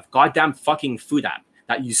 Tinder is a goddamn fucking food app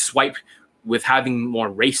that you swipe with having more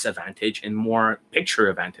race advantage and more picture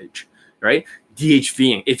advantage, right?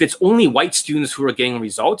 DHVing. If it's only white students who are getting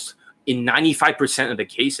results in 95% of the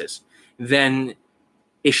cases, then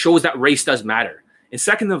it shows that race does matter. And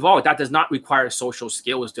second of all, that does not require social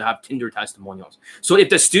skills to have Tinder testimonials. So if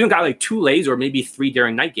the student got like 2 lays or maybe 3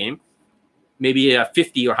 during night game, maybe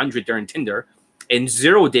 50 or 100 during Tinder, and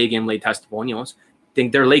 0 day game late testimonials, then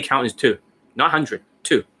their lay count is 2, not 100,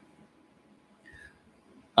 2.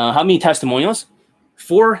 How many testimonials?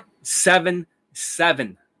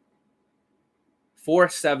 477.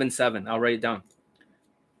 477. I'll write it down.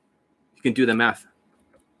 You can do the math.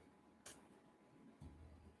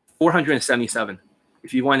 477.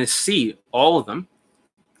 If you want to see all of them,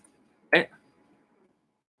 okay?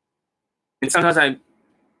 And sometimes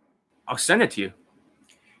I'll send it to you.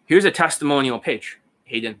 Here's a testimonial page,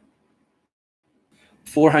 Hayden.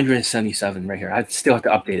 477 right here. I still have to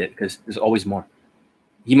update it because there's always more.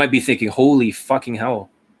 You might be thinking, holy fucking hell.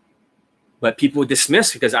 But people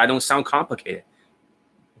dismiss because I don't sound complicated.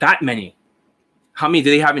 That many. How many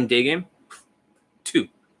do they have in day game? 2.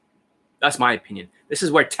 That's my opinion. This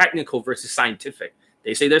is where technical versus scientific.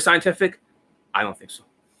 They say they're scientific. I don't think so.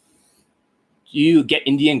 You get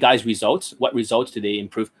Indian guys' results. What results do they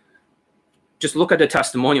improve? Just look at the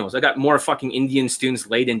testimonials. I got more fucking Indian students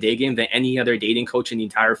laid in day game than any other dating coach in the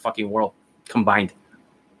entire fucking world combined.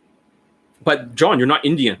 But John, you're not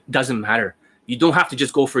Indian. Doesn't matter. You don't have to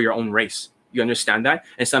just go for your own race. You understand that?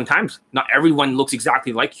 And sometimes not everyone looks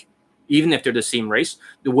exactly like you. Even if they're the same race,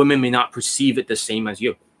 the women may not perceive it the same as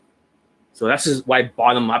you. So this is why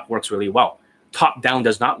bottom up works really well. Top down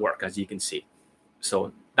does not work, as you can see.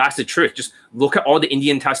 So that's the truth. Just look at all the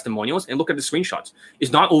Indian testimonials and look at the screenshots.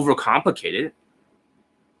 It's not overcomplicated.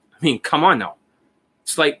 I mean, come on now.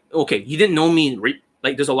 It's like, okay, you didn't know me.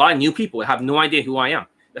 Like, there's a lot of new people that have no idea who I am.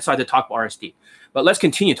 That's why I had to talk about RSD. But let's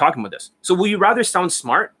continue talking about this. So will you rather sound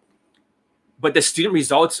smart, but the student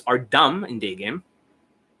results are dumb in day game?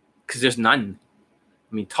 Because there's none.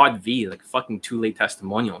 I mean, Todd V, like fucking 2 late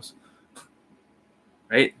testimonials.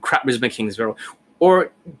 Right? Crap Charisma King 0.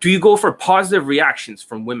 Or do you go for positive reactions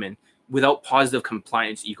from women without positive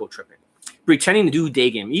compliance ego tripping? Pretending to do day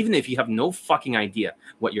game, even if you have no fucking idea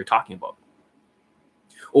what you're talking about.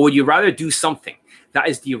 Or would you rather do something that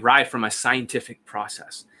is derived from a scientific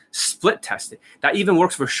process? Split tested. That even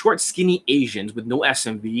works for short, skinny Asians with no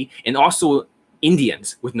SMV and also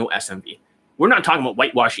Indians with no SMV. We're not talking about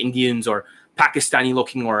whitewash Indians or Pakistani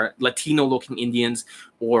looking or Latino looking Indians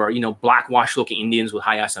or, blackwash looking Indians with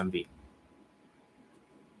high SMV.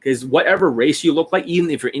 Because whatever race you look like,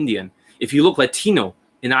 even if you're Indian, if you look Latino,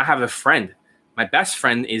 and I have a friend, my best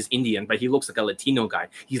friend is Indian, but he looks like a Latino guy.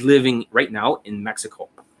 He's living right now in Mexico.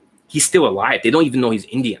 He's still alive. They don't even know he's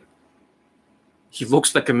Indian. He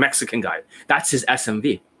looks like a Mexican guy. That's his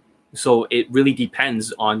SMV. So it really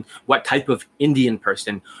depends on what type of Indian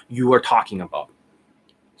person you are talking about.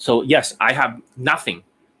 So yes, I have nothing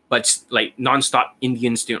but like nonstop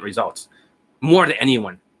Indian student results, more than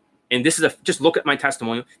anyone. And this is just look at my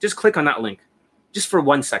testimonial. Just click on that link, just for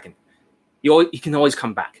 1 second. You can always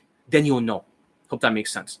come back. Then you'll know. Hope that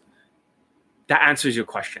makes sense. That answers your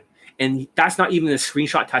question. And that's not even the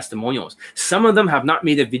screenshot testimonials. Some of them have not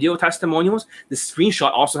made a video testimonials. The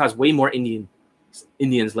screenshot also has way more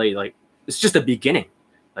Indians laid. Like, it's just the beginning.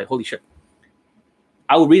 Like, holy shit.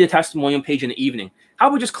 I will read a testimonial page in the evening. How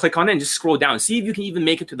about just click on it and just scroll down? See if you can even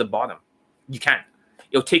make it to the bottom. You can.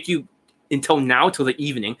 It'll take you until now, till the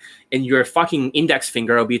evening, and your fucking index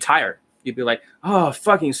finger will be tired. You'll be like, oh,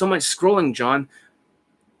 fucking so much scrolling, John.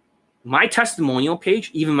 My testimonial page,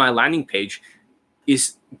 even my landing page,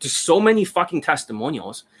 is just so many fucking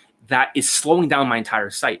testimonials that is slowing down my entire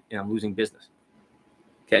site, and I'm losing business.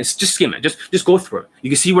 Okay, it's just skim it. Just go through it. You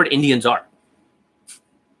can see where the Indians are,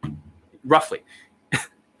 roughly.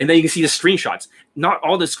 And then you can see the screenshots. Not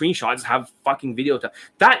all the screenshots have fucking video.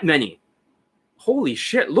 That many. Holy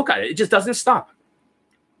shit, look at it. It just doesn't stop.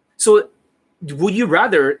 So would you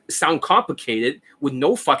rather sound complicated with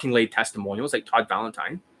no fucking late testimonials like Todd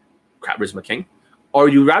Valentine, Crap Charisma King, or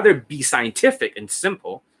would you rather be scientific and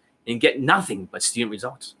simple and get nothing but student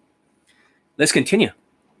results? Let's continue.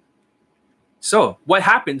 So what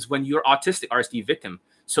happens when you're autistic RSD victim,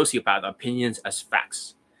 sociopath, opinions as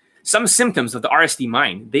facts? Some symptoms of the RSD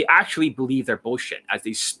mind, they actually believe they're bullshit as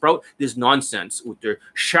they sprout this nonsense with their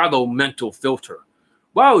shallow mental filter.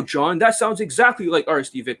 Wow, John, that sounds exactly like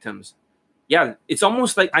RSD victims. Yeah, it's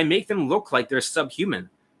almost like I make them look like they're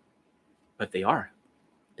subhuman. But they are.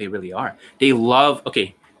 They really are. They love,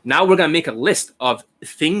 okay, now we're going to make a list of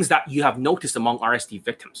things that you have noticed among RSD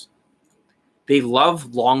victims. They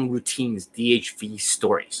love long routines, DHV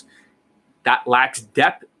stories that lacks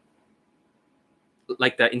depth,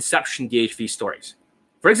 like the Inception DHV stories.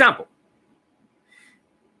 For example,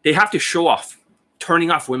 they have to show off, turning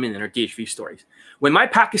off women in their DHV stories. When my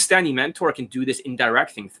Pakistani mentor can do this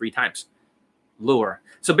indirect thing 3 times, lure.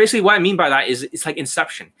 So basically what I mean by that is it's like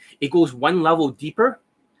Inception. It goes one level deeper,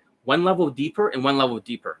 and one level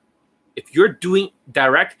deeper. If you're doing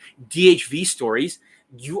direct DHV stories,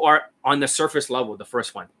 you are on the surface level, the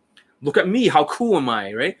first one. Look at me, how cool am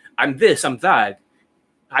I, right? I'm this, I'm that.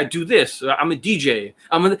 I do this. I'm a DJ.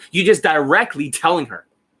 You're just directly telling her.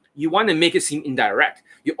 You want to make it seem indirect.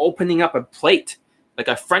 You're opening up a plate, like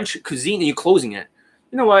a French cuisine, and you're closing it.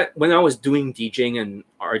 You know what? When I was doing DJing in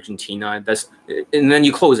Argentina, and then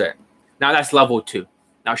you close it. Now that's level 2.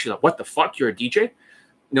 Now she's like, what the fuck? You're a DJ?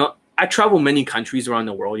 I travel many countries around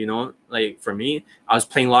the world, like for me, I was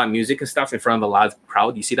playing a lot of music and stuff in front of a loud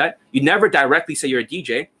crowd. You see that? You never directly say you're a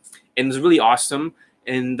DJ. And it's really awesome.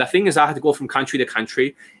 And the thing is, I had to go from country to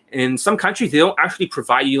country. And some countries, they don't actually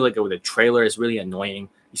provide you like with a trailer. It's really annoying.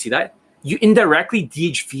 You see that? You indirectly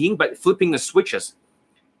DHVing, but flipping the switches.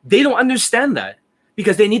 They don't understand that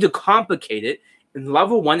because they need to complicate it in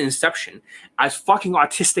level 1 Inception as fucking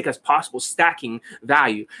autistic as possible, stacking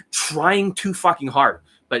value, trying too fucking hard.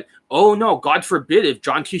 But oh no, God forbid if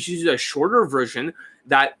John teaches you a shorter version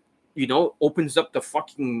that, opens up the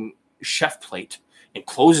fucking chef plate and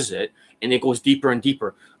closes it and it goes deeper and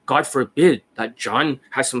deeper. God forbid that John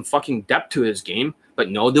has some fucking depth to his game, but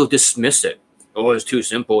no, they'll dismiss it. Oh, it's too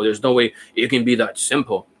simple. There's no way it can be that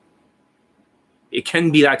simple. It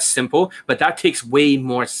can be that simple, but that takes way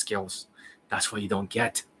more skills. That's what you don't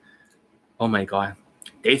get. Oh my God.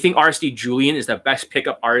 They think RSD Julian is the best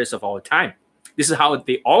pickup artist of all time. This is how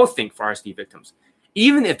they all think for RSD victims.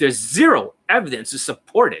 Even if there's zero evidence to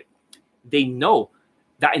support it, they know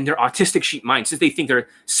that in their autistic sheep mind, since they think their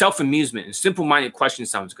self-amusement and simple-minded question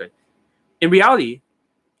sounds good. In reality,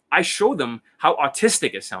 I show them how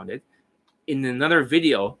autistic it sounded in another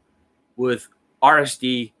video with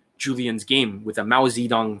RSD Julian's game with a Mao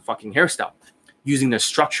Zedong fucking hairstyle using the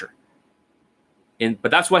structure.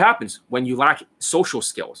 But that's what happens when you lack social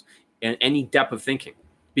skills and any depth of thinking,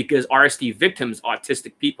 because RSD victims,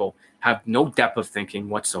 autistic people, have no depth of thinking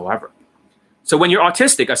whatsoever. So when you're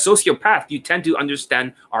autistic, a sociopath, you tend to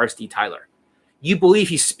understand RSD Tyler. You believe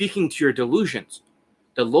he's speaking to your delusions,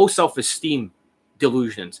 the low self-esteem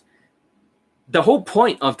delusions. The whole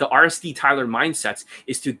point of the RSD Tyler mindsets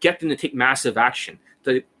is to get them to take massive action.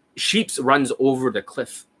 The sheep runs over the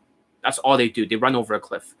cliff. That's all they do. They run over a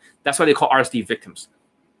cliff. That's why they call RSD victims.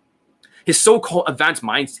 His so-called advanced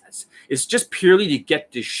mindsets is just purely to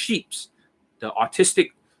get the sheeps, the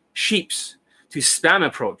autistic sheeps, to spam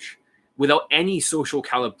approach without any social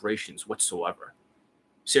calibrations whatsoever.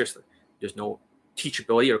 Seriously, there's no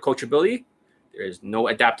teachability or coachability. There is no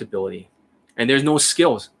adaptability. And there's no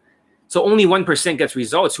skills. So only 1% gets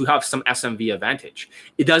results who have some SMV advantage.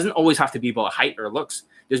 It doesn't always have to be about height or looks.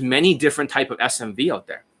 There's many different type of SMV out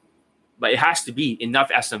there. But it has to be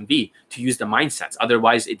enough SMV to use the mindsets.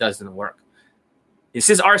 Otherwise, it doesn't work. And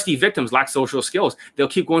since RSD victims lack social skills, they'll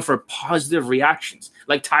keep going for positive reactions.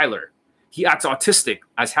 Like Tyler. He acts autistic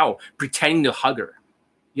as hell, pretending to hug her.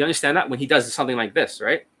 You understand that? When he does something like this,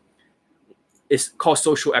 right? It's called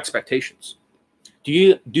social expectations. Do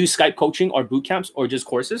you do Skype coaching or boot camps or just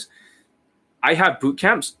courses? I have boot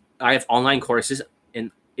camps. I have online courses.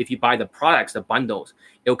 And if you buy the products, the bundles,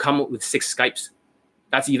 it'll come with 6 Skypes.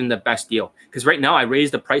 That's even the best deal. Because right now I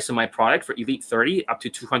raised the price of my product for Elite 30 up to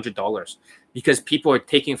 $200 because people are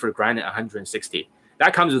taking for granted $160.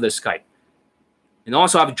 That comes with a Skype. And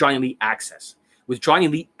also have Johnny Elite Access. With Johnny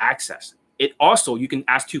Elite Access, it also, you can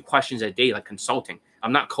ask 2 questions a day, like consulting.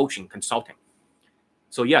 I'm not coaching, consulting.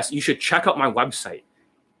 So yes, you should check out my website.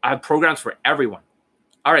 I have programs for everyone.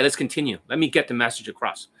 All right, let's continue. Let me get the message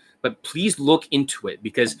across. But please look into it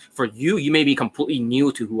because for you, you may be completely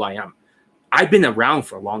new to who I am. I've been around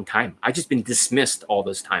for a long time. I've just been dismissed all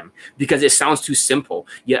this time because it sounds too simple.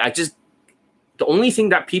 Yet the only thing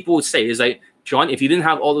that people would say is like, John, if you didn't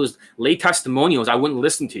have all those lay testimonials, I wouldn't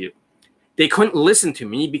listen to you. They couldn't listen to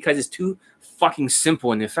me because it's too fucking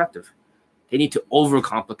simple and effective. They need to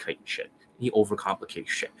overcomplicate shit.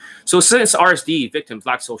 So since RSD victims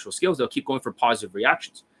lack social skills, they'll keep going for positive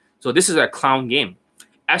reactions. So this is a clown game.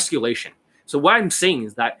 Escalation. So what I'm saying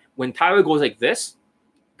is that when Tyler goes like this,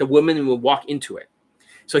 the woman will walk into it.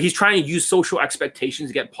 So he's trying to use social expectations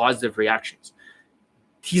to get positive reactions.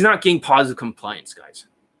 He's not getting positive compliance, guys.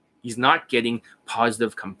 He's not getting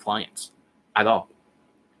positive compliance at all.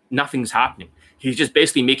 Nothing's happening. He's just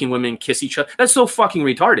basically making women kiss each other. That's so fucking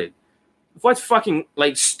retarded. What fucking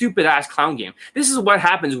like stupid ass clown game. This is what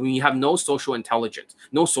happens when you have no social intelligence,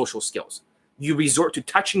 no social skills. You resort to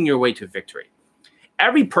touching your way to victory.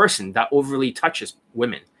 Every person that overly touches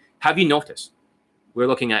women, have you noticed? We're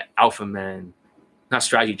looking at alpha men, not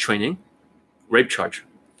strategy training, rape charge.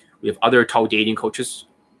 We have other tall dating coaches,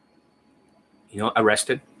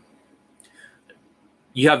 arrested.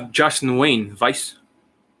 You have Justin Wayne, Vice.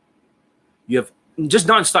 You have just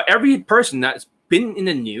nonstop. Every person that's been in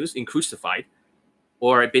the news and crucified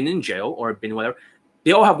or been in jail or been whatever,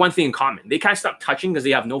 they all have one thing in common. They can't stop touching because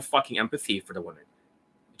they have no fucking empathy for the women.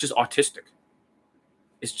 It's just autistic.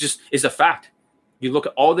 It's a fact. You look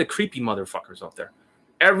at all the creepy motherfuckers out there.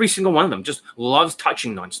 Every single one of them just loves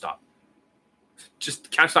touching nonstop.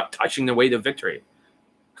 Just can't stop touching their way to victory.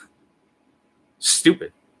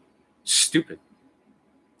 Stupid.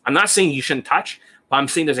 I'm not saying you shouldn't touch, but I'm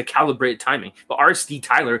saying there's a calibrated timing. But RSD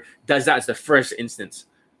Tyler does that as the first instance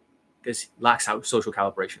because he lacks social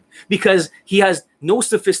calibration. Because he has no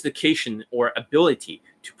sophistication or ability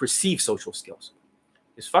to perceive social skills.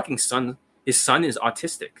 His son is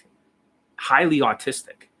autistic. Highly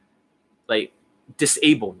autistic. Like,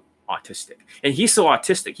 disabled autistic. And he's so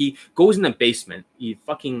autistic, he goes in the basement, he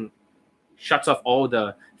fucking shuts off all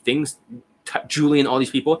the things, Julian, all these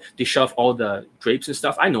people, they shut off all the drapes and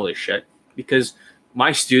stuff. I know this shit because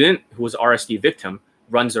My student, who was RSD victim,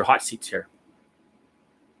 runs their hot seats here.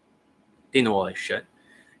 They know all that shit.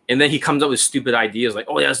 And then he comes up with stupid ideas like,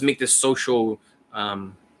 oh, yeah, let's make this social,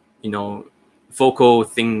 vocal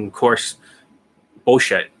thing course.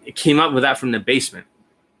 Bullshit. It came up with that from the basement.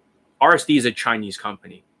 RSD is a Chinese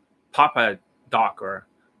company. Papa Doc or,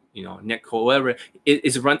 Nick Cole, whatever,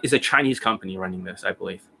 is a Chinese company running this, I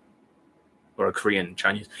believe. Or a Korean,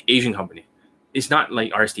 Chinese, Asian company. It's not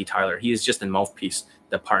like RSD Tyler. He is just a mouthpiece,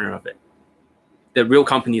 the partner of it. The real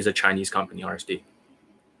company is a Chinese company, RSD.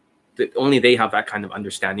 Only they have that kind of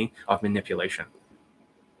understanding of manipulation.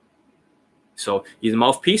 So he's a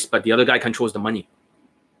mouthpiece, but the other guy controls the money.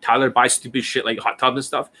 Tyler buys stupid shit like hot tub and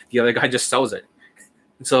stuff. The other guy just sells it.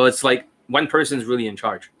 So it's like one person's really in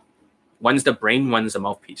charge. One's the brain, one's the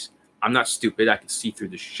mouthpiece. I'm not stupid. I can see through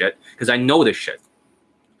this shit because I know this shit.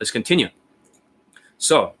 Let's continue.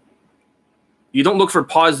 So you don't look for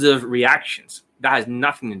positive reactions. That has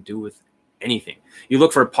nothing to do with anything. You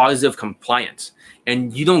look for positive compliance,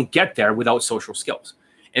 and you don't get there without social skills.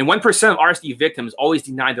 And 1% of RSD victims always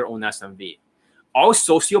deny their own SMV. All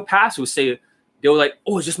sociopaths will say, they were like,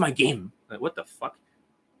 oh, it's just my game. Like, what the fuck?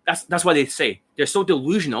 That's why they say. They're so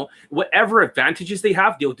delusional. Whatever advantages they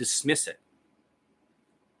have, they'll dismiss it.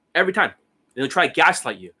 Every time. They'll try to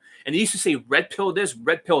gaslight you. And they used to say, red pill this,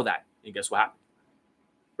 red pill that. And guess what happened?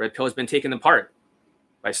 Red pill has been taken apart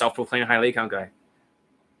by self-proclaimed high lay count guy.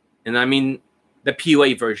 And I mean the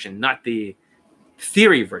PUA version, not the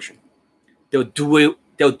theory version. They'll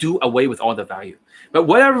do away with all the value. But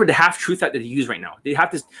whatever the half-truth that they use right now, they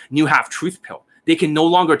have this new half-truth pill. They can no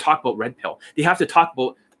longer talk about red pill. They have to talk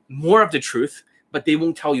about more of the truth, but they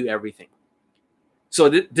won't tell you everything. So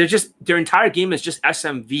their entire game is just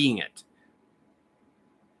SMVing it.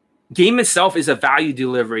 Game itself is a value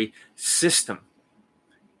delivery system.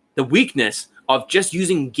 The weakness of just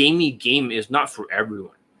using gamey game is not for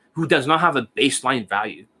everyone who does not have a baseline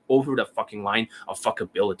value over the fucking line of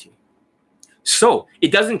fuckability. So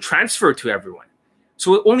it doesn't transfer to everyone.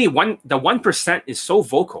 So only the 1% is so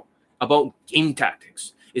vocal about game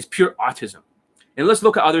tactics. It's pure autism. And let's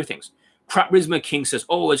look at other things. Charisma King says,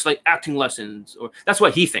 oh, it's like acting lessons, or that's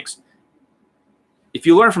what he thinks. If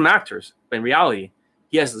you learn from actors, but in reality,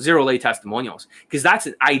 he has zero lay testimonials because that's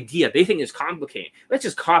an idea. They think it's complicated. Let's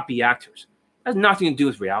just copy actors. That has nothing to do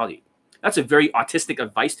with reality. That's a very autistic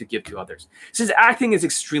advice to give to others. Since acting is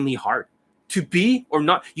extremely hard to be or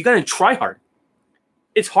not, you got to try hard.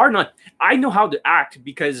 It's hard not. I know how to act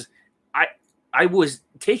because I was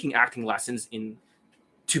taking acting lessons in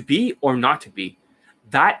to be or not to be.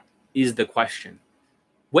 That is the question.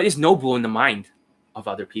 What is noble in the mind of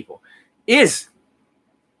other people is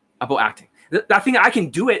about acting. I think I can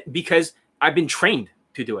do it because I've been trained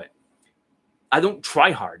to do it. I don't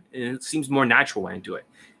try hard, and it seems more natural when I do it.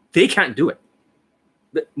 They can't do it.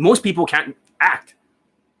 Most people can't act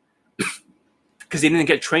because they didn't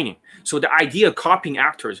get training. So the idea of copying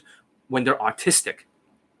actors when they're autistic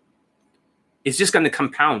is just going to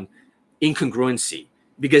compound incongruency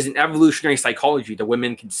because in evolutionary psychology, the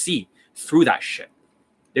women can see through that shit.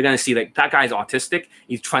 They're going to see like that guy's autistic.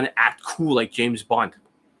 He's trying to act cool like James Bond.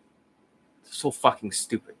 So fucking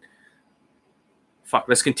stupid. Fuck,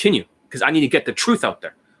 let's continue because I need to get the truth out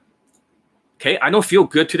there. Okay, I don't feel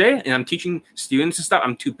good today and I'm teaching students and stuff.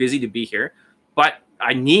 I'm too busy to be here, but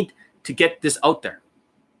I need to get this out there.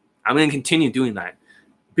 I'm going to continue doing that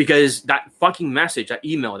because that fucking message, that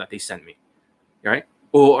email that they sent me, right?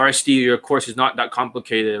 Oh, RSD, your course is not that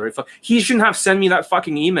complicated. Right? He shouldn't have sent me that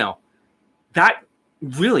fucking email. That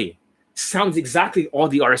really sounds exactly all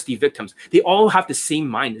the RSD victims. They all have the same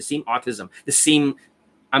mind, the same autism, the same.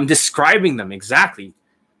 I'm describing them exactly.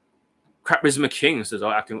 Charisma King says,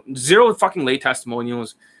 "Oh, acting zero fucking lay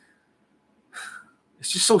testimonials."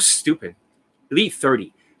 It's just so stupid. Elite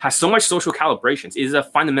 30 has so much social calibrations. It is a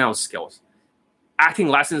fundamental skills. Acting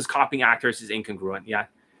lessons, copying actors is incongruent. Yeah,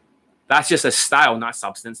 that's just a style, not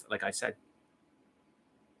substance. Like I said,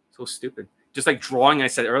 so stupid. Just like drawing, I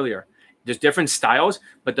said earlier. There's different styles,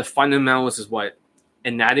 but the fundamentals is what?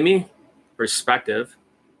 Anatomy, perspective,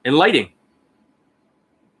 and lighting.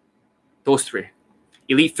 Those three.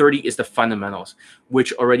 Elite 30 is the fundamentals,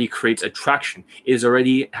 which already creates attraction. It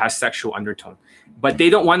already has sexual undertone. But they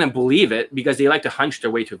don't want to believe it because they like to hunch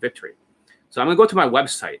their way to victory. So I'm going to go to my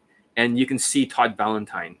website, and you can see Todd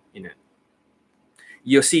Valentine in it.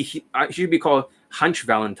 You'll see he should be called Hunch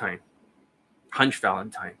Valentine. Hunch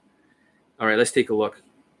Valentine. All right, let's take a look.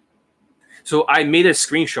 So I made a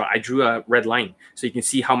screenshot. I drew a red line so you can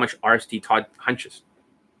see how much RSD Todd hunches.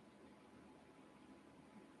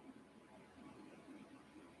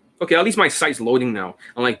 Okay, at least my site's loading now,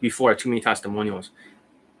 unlike before, too many testimonials.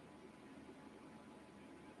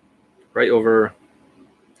 right over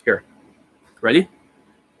here. Ready?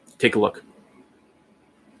 Take a look.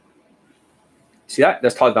 See that?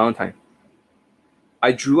 That's Todd Valentine.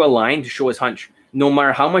 I drew a line to show his hunch. No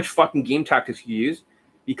matter how much fucking game tactics you use,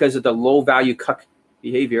 because of the low value cuck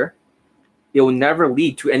behavior, it will never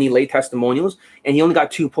lead to any late testimonials. And he only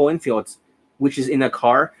got 2 pull infields, which is in a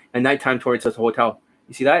car at nighttime towards his hotel.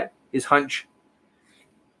 You see that? His hunch.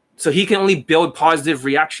 So he can only build positive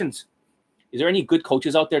reactions. Is there any good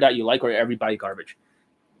coaches out there that you like, or everybody garbage?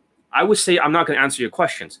 I would say, I'm not going to answer your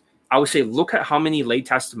questions. I would say, look at how many late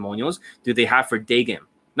testimonials do they have for day game.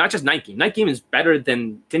 Not just night game. Night game is better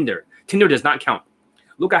than Tinder. Tinder does not count.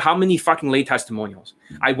 Look at how many fucking late testimonials.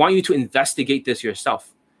 I want you to investigate this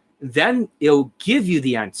yourself. Then it'll give you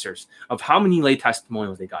the answers of how many late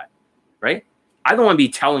testimonials they got, right? I don't want to be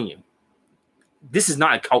telling you. This is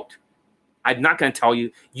not a cult. I'm not going to tell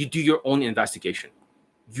you. You do your own investigation.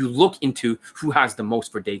 You look into who has the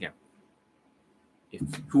most for day game. If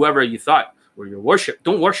whoever you thought were your worship,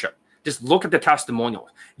 don't worship. Just look at the testimonials.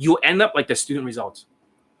 You'll end up like the student results.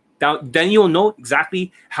 Then you'll know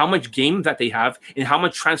exactly how much game that they have and how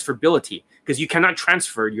much transferability, because you cannot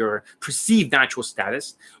transfer your perceived natural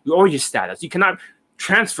status or your status. You cannot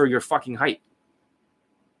transfer your fucking height.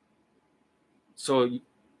 So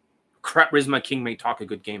Charisma King may talk a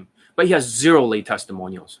good game, but he has 0 late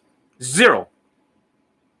testimonials. 0.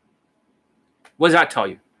 What does that tell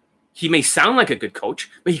you? He may sound like a good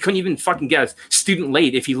coach, but he couldn't even fucking get a student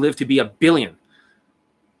late if he lived to be a billion.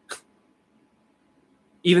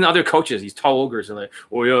 Even other coaches, these tall ogres, are like,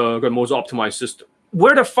 oh yeah, I got most optimized system.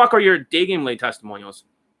 Where the fuck are your day game late testimonials?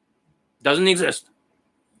 Doesn't exist.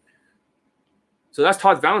 So that's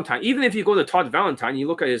Todd Valentine. Even if you go to Todd Valentine, you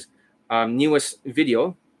look at his newest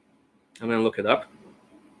video. I'm going to look it up.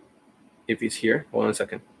 If he's here. Hold on a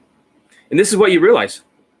second. And this is what you realize.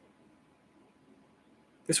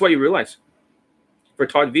 This is what you realize. For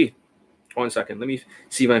Todd V. Hold on a second. Let me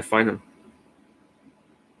see if I can find him.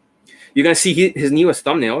 You're going to see his newest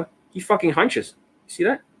thumbnail. He fucking hunches. See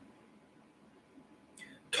that?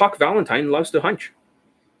 Talk Valentine loves to hunch.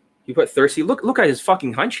 He put thirsty. Look at his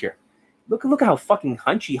fucking hunch here. Look at how fucking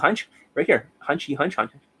hunchy hunch. Right here. Hunchy hunch.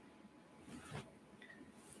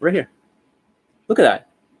 Right here. Look at that.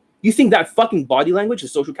 You think that fucking body language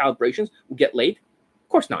and social calibrations will get laid? Of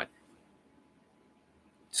course not.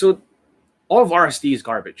 So all of RSD is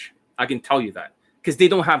garbage. I can tell you that. Because they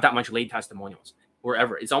don't have that much laid testimonials.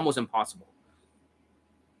 Wherever. It's almost impossible.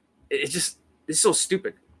 It's so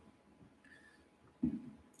stupid.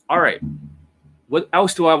 All right. What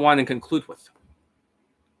else do I want to conclude with?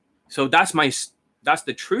 So that's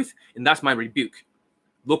the truth, and that's my rebuke.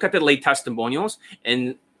 Look at the late testimonials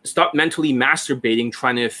and stop mentally masturbating,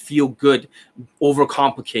 trying to feel good,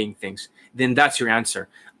 overcomplicating things. Then that's your answer.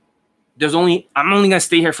 I'm only going to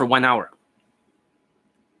stay here for 1 hour.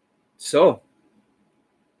 So,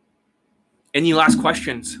 any last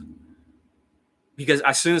questions? Because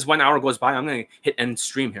as soon as 1 hour goes by, I'm going to hit end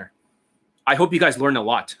stream here. I hope you guys learned a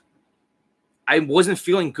lot. I wasn't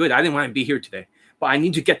feeling good. I didn't want to be here today. But I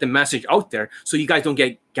need to get the message out there so you guys don't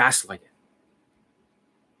get gaslighted.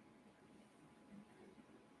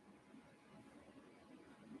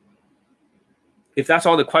 If that's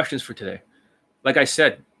all the questions for today, like I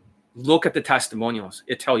said, look at the testimonials.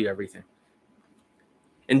 It tells you everything.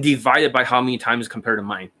 And divide it by how many times compared to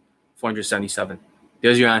mine. 477.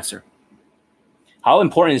 There's your answer. How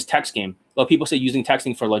important is text game? Well, people say using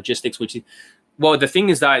texting for logistics, well, the thing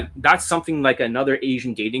is that's something like another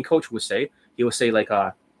Asian dating coach would say. He would say like,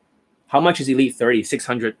 how much is Elite 30?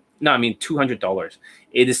 $600. No, I mean $200.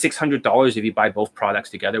 It is $600 if you buy both products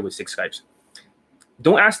together with 6 Skypes.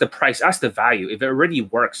 Don't ask the price, ask the value. If it already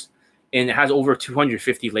works and it has over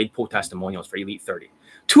 250 late pull testimonials for Elite 30.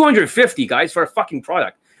 250 guys for a fucking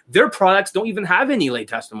product. Their products don't even have any late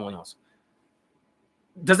testimonials.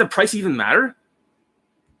 Does the price even matter?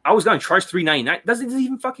 I was going to charge $399. Does it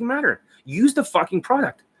even fucking matter? Use the fucking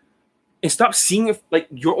product and stop seeing it like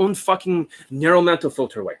your own fucking narrow mental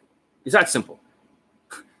filter way. It's that simple.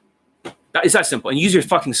 It's that simple. And use your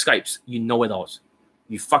fucking Skypes. You know it alls.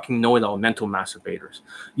 You fucking know it all, mental masturbators.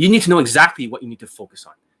 You need to know exactly what you need to focus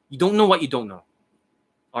on. You don't know what you don't know.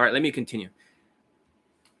 All right, let me continue.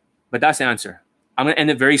 But that's the answer. I'm going to end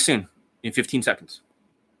it very soon, in 15 seconds.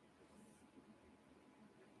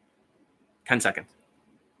 10 seconds.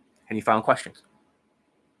 Any final questions?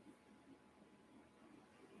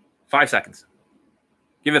 5 seconds.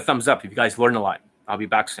 Give it a thumbs up if you guys learned a lot. I'll be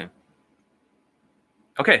back soon.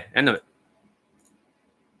 Okay, end of it.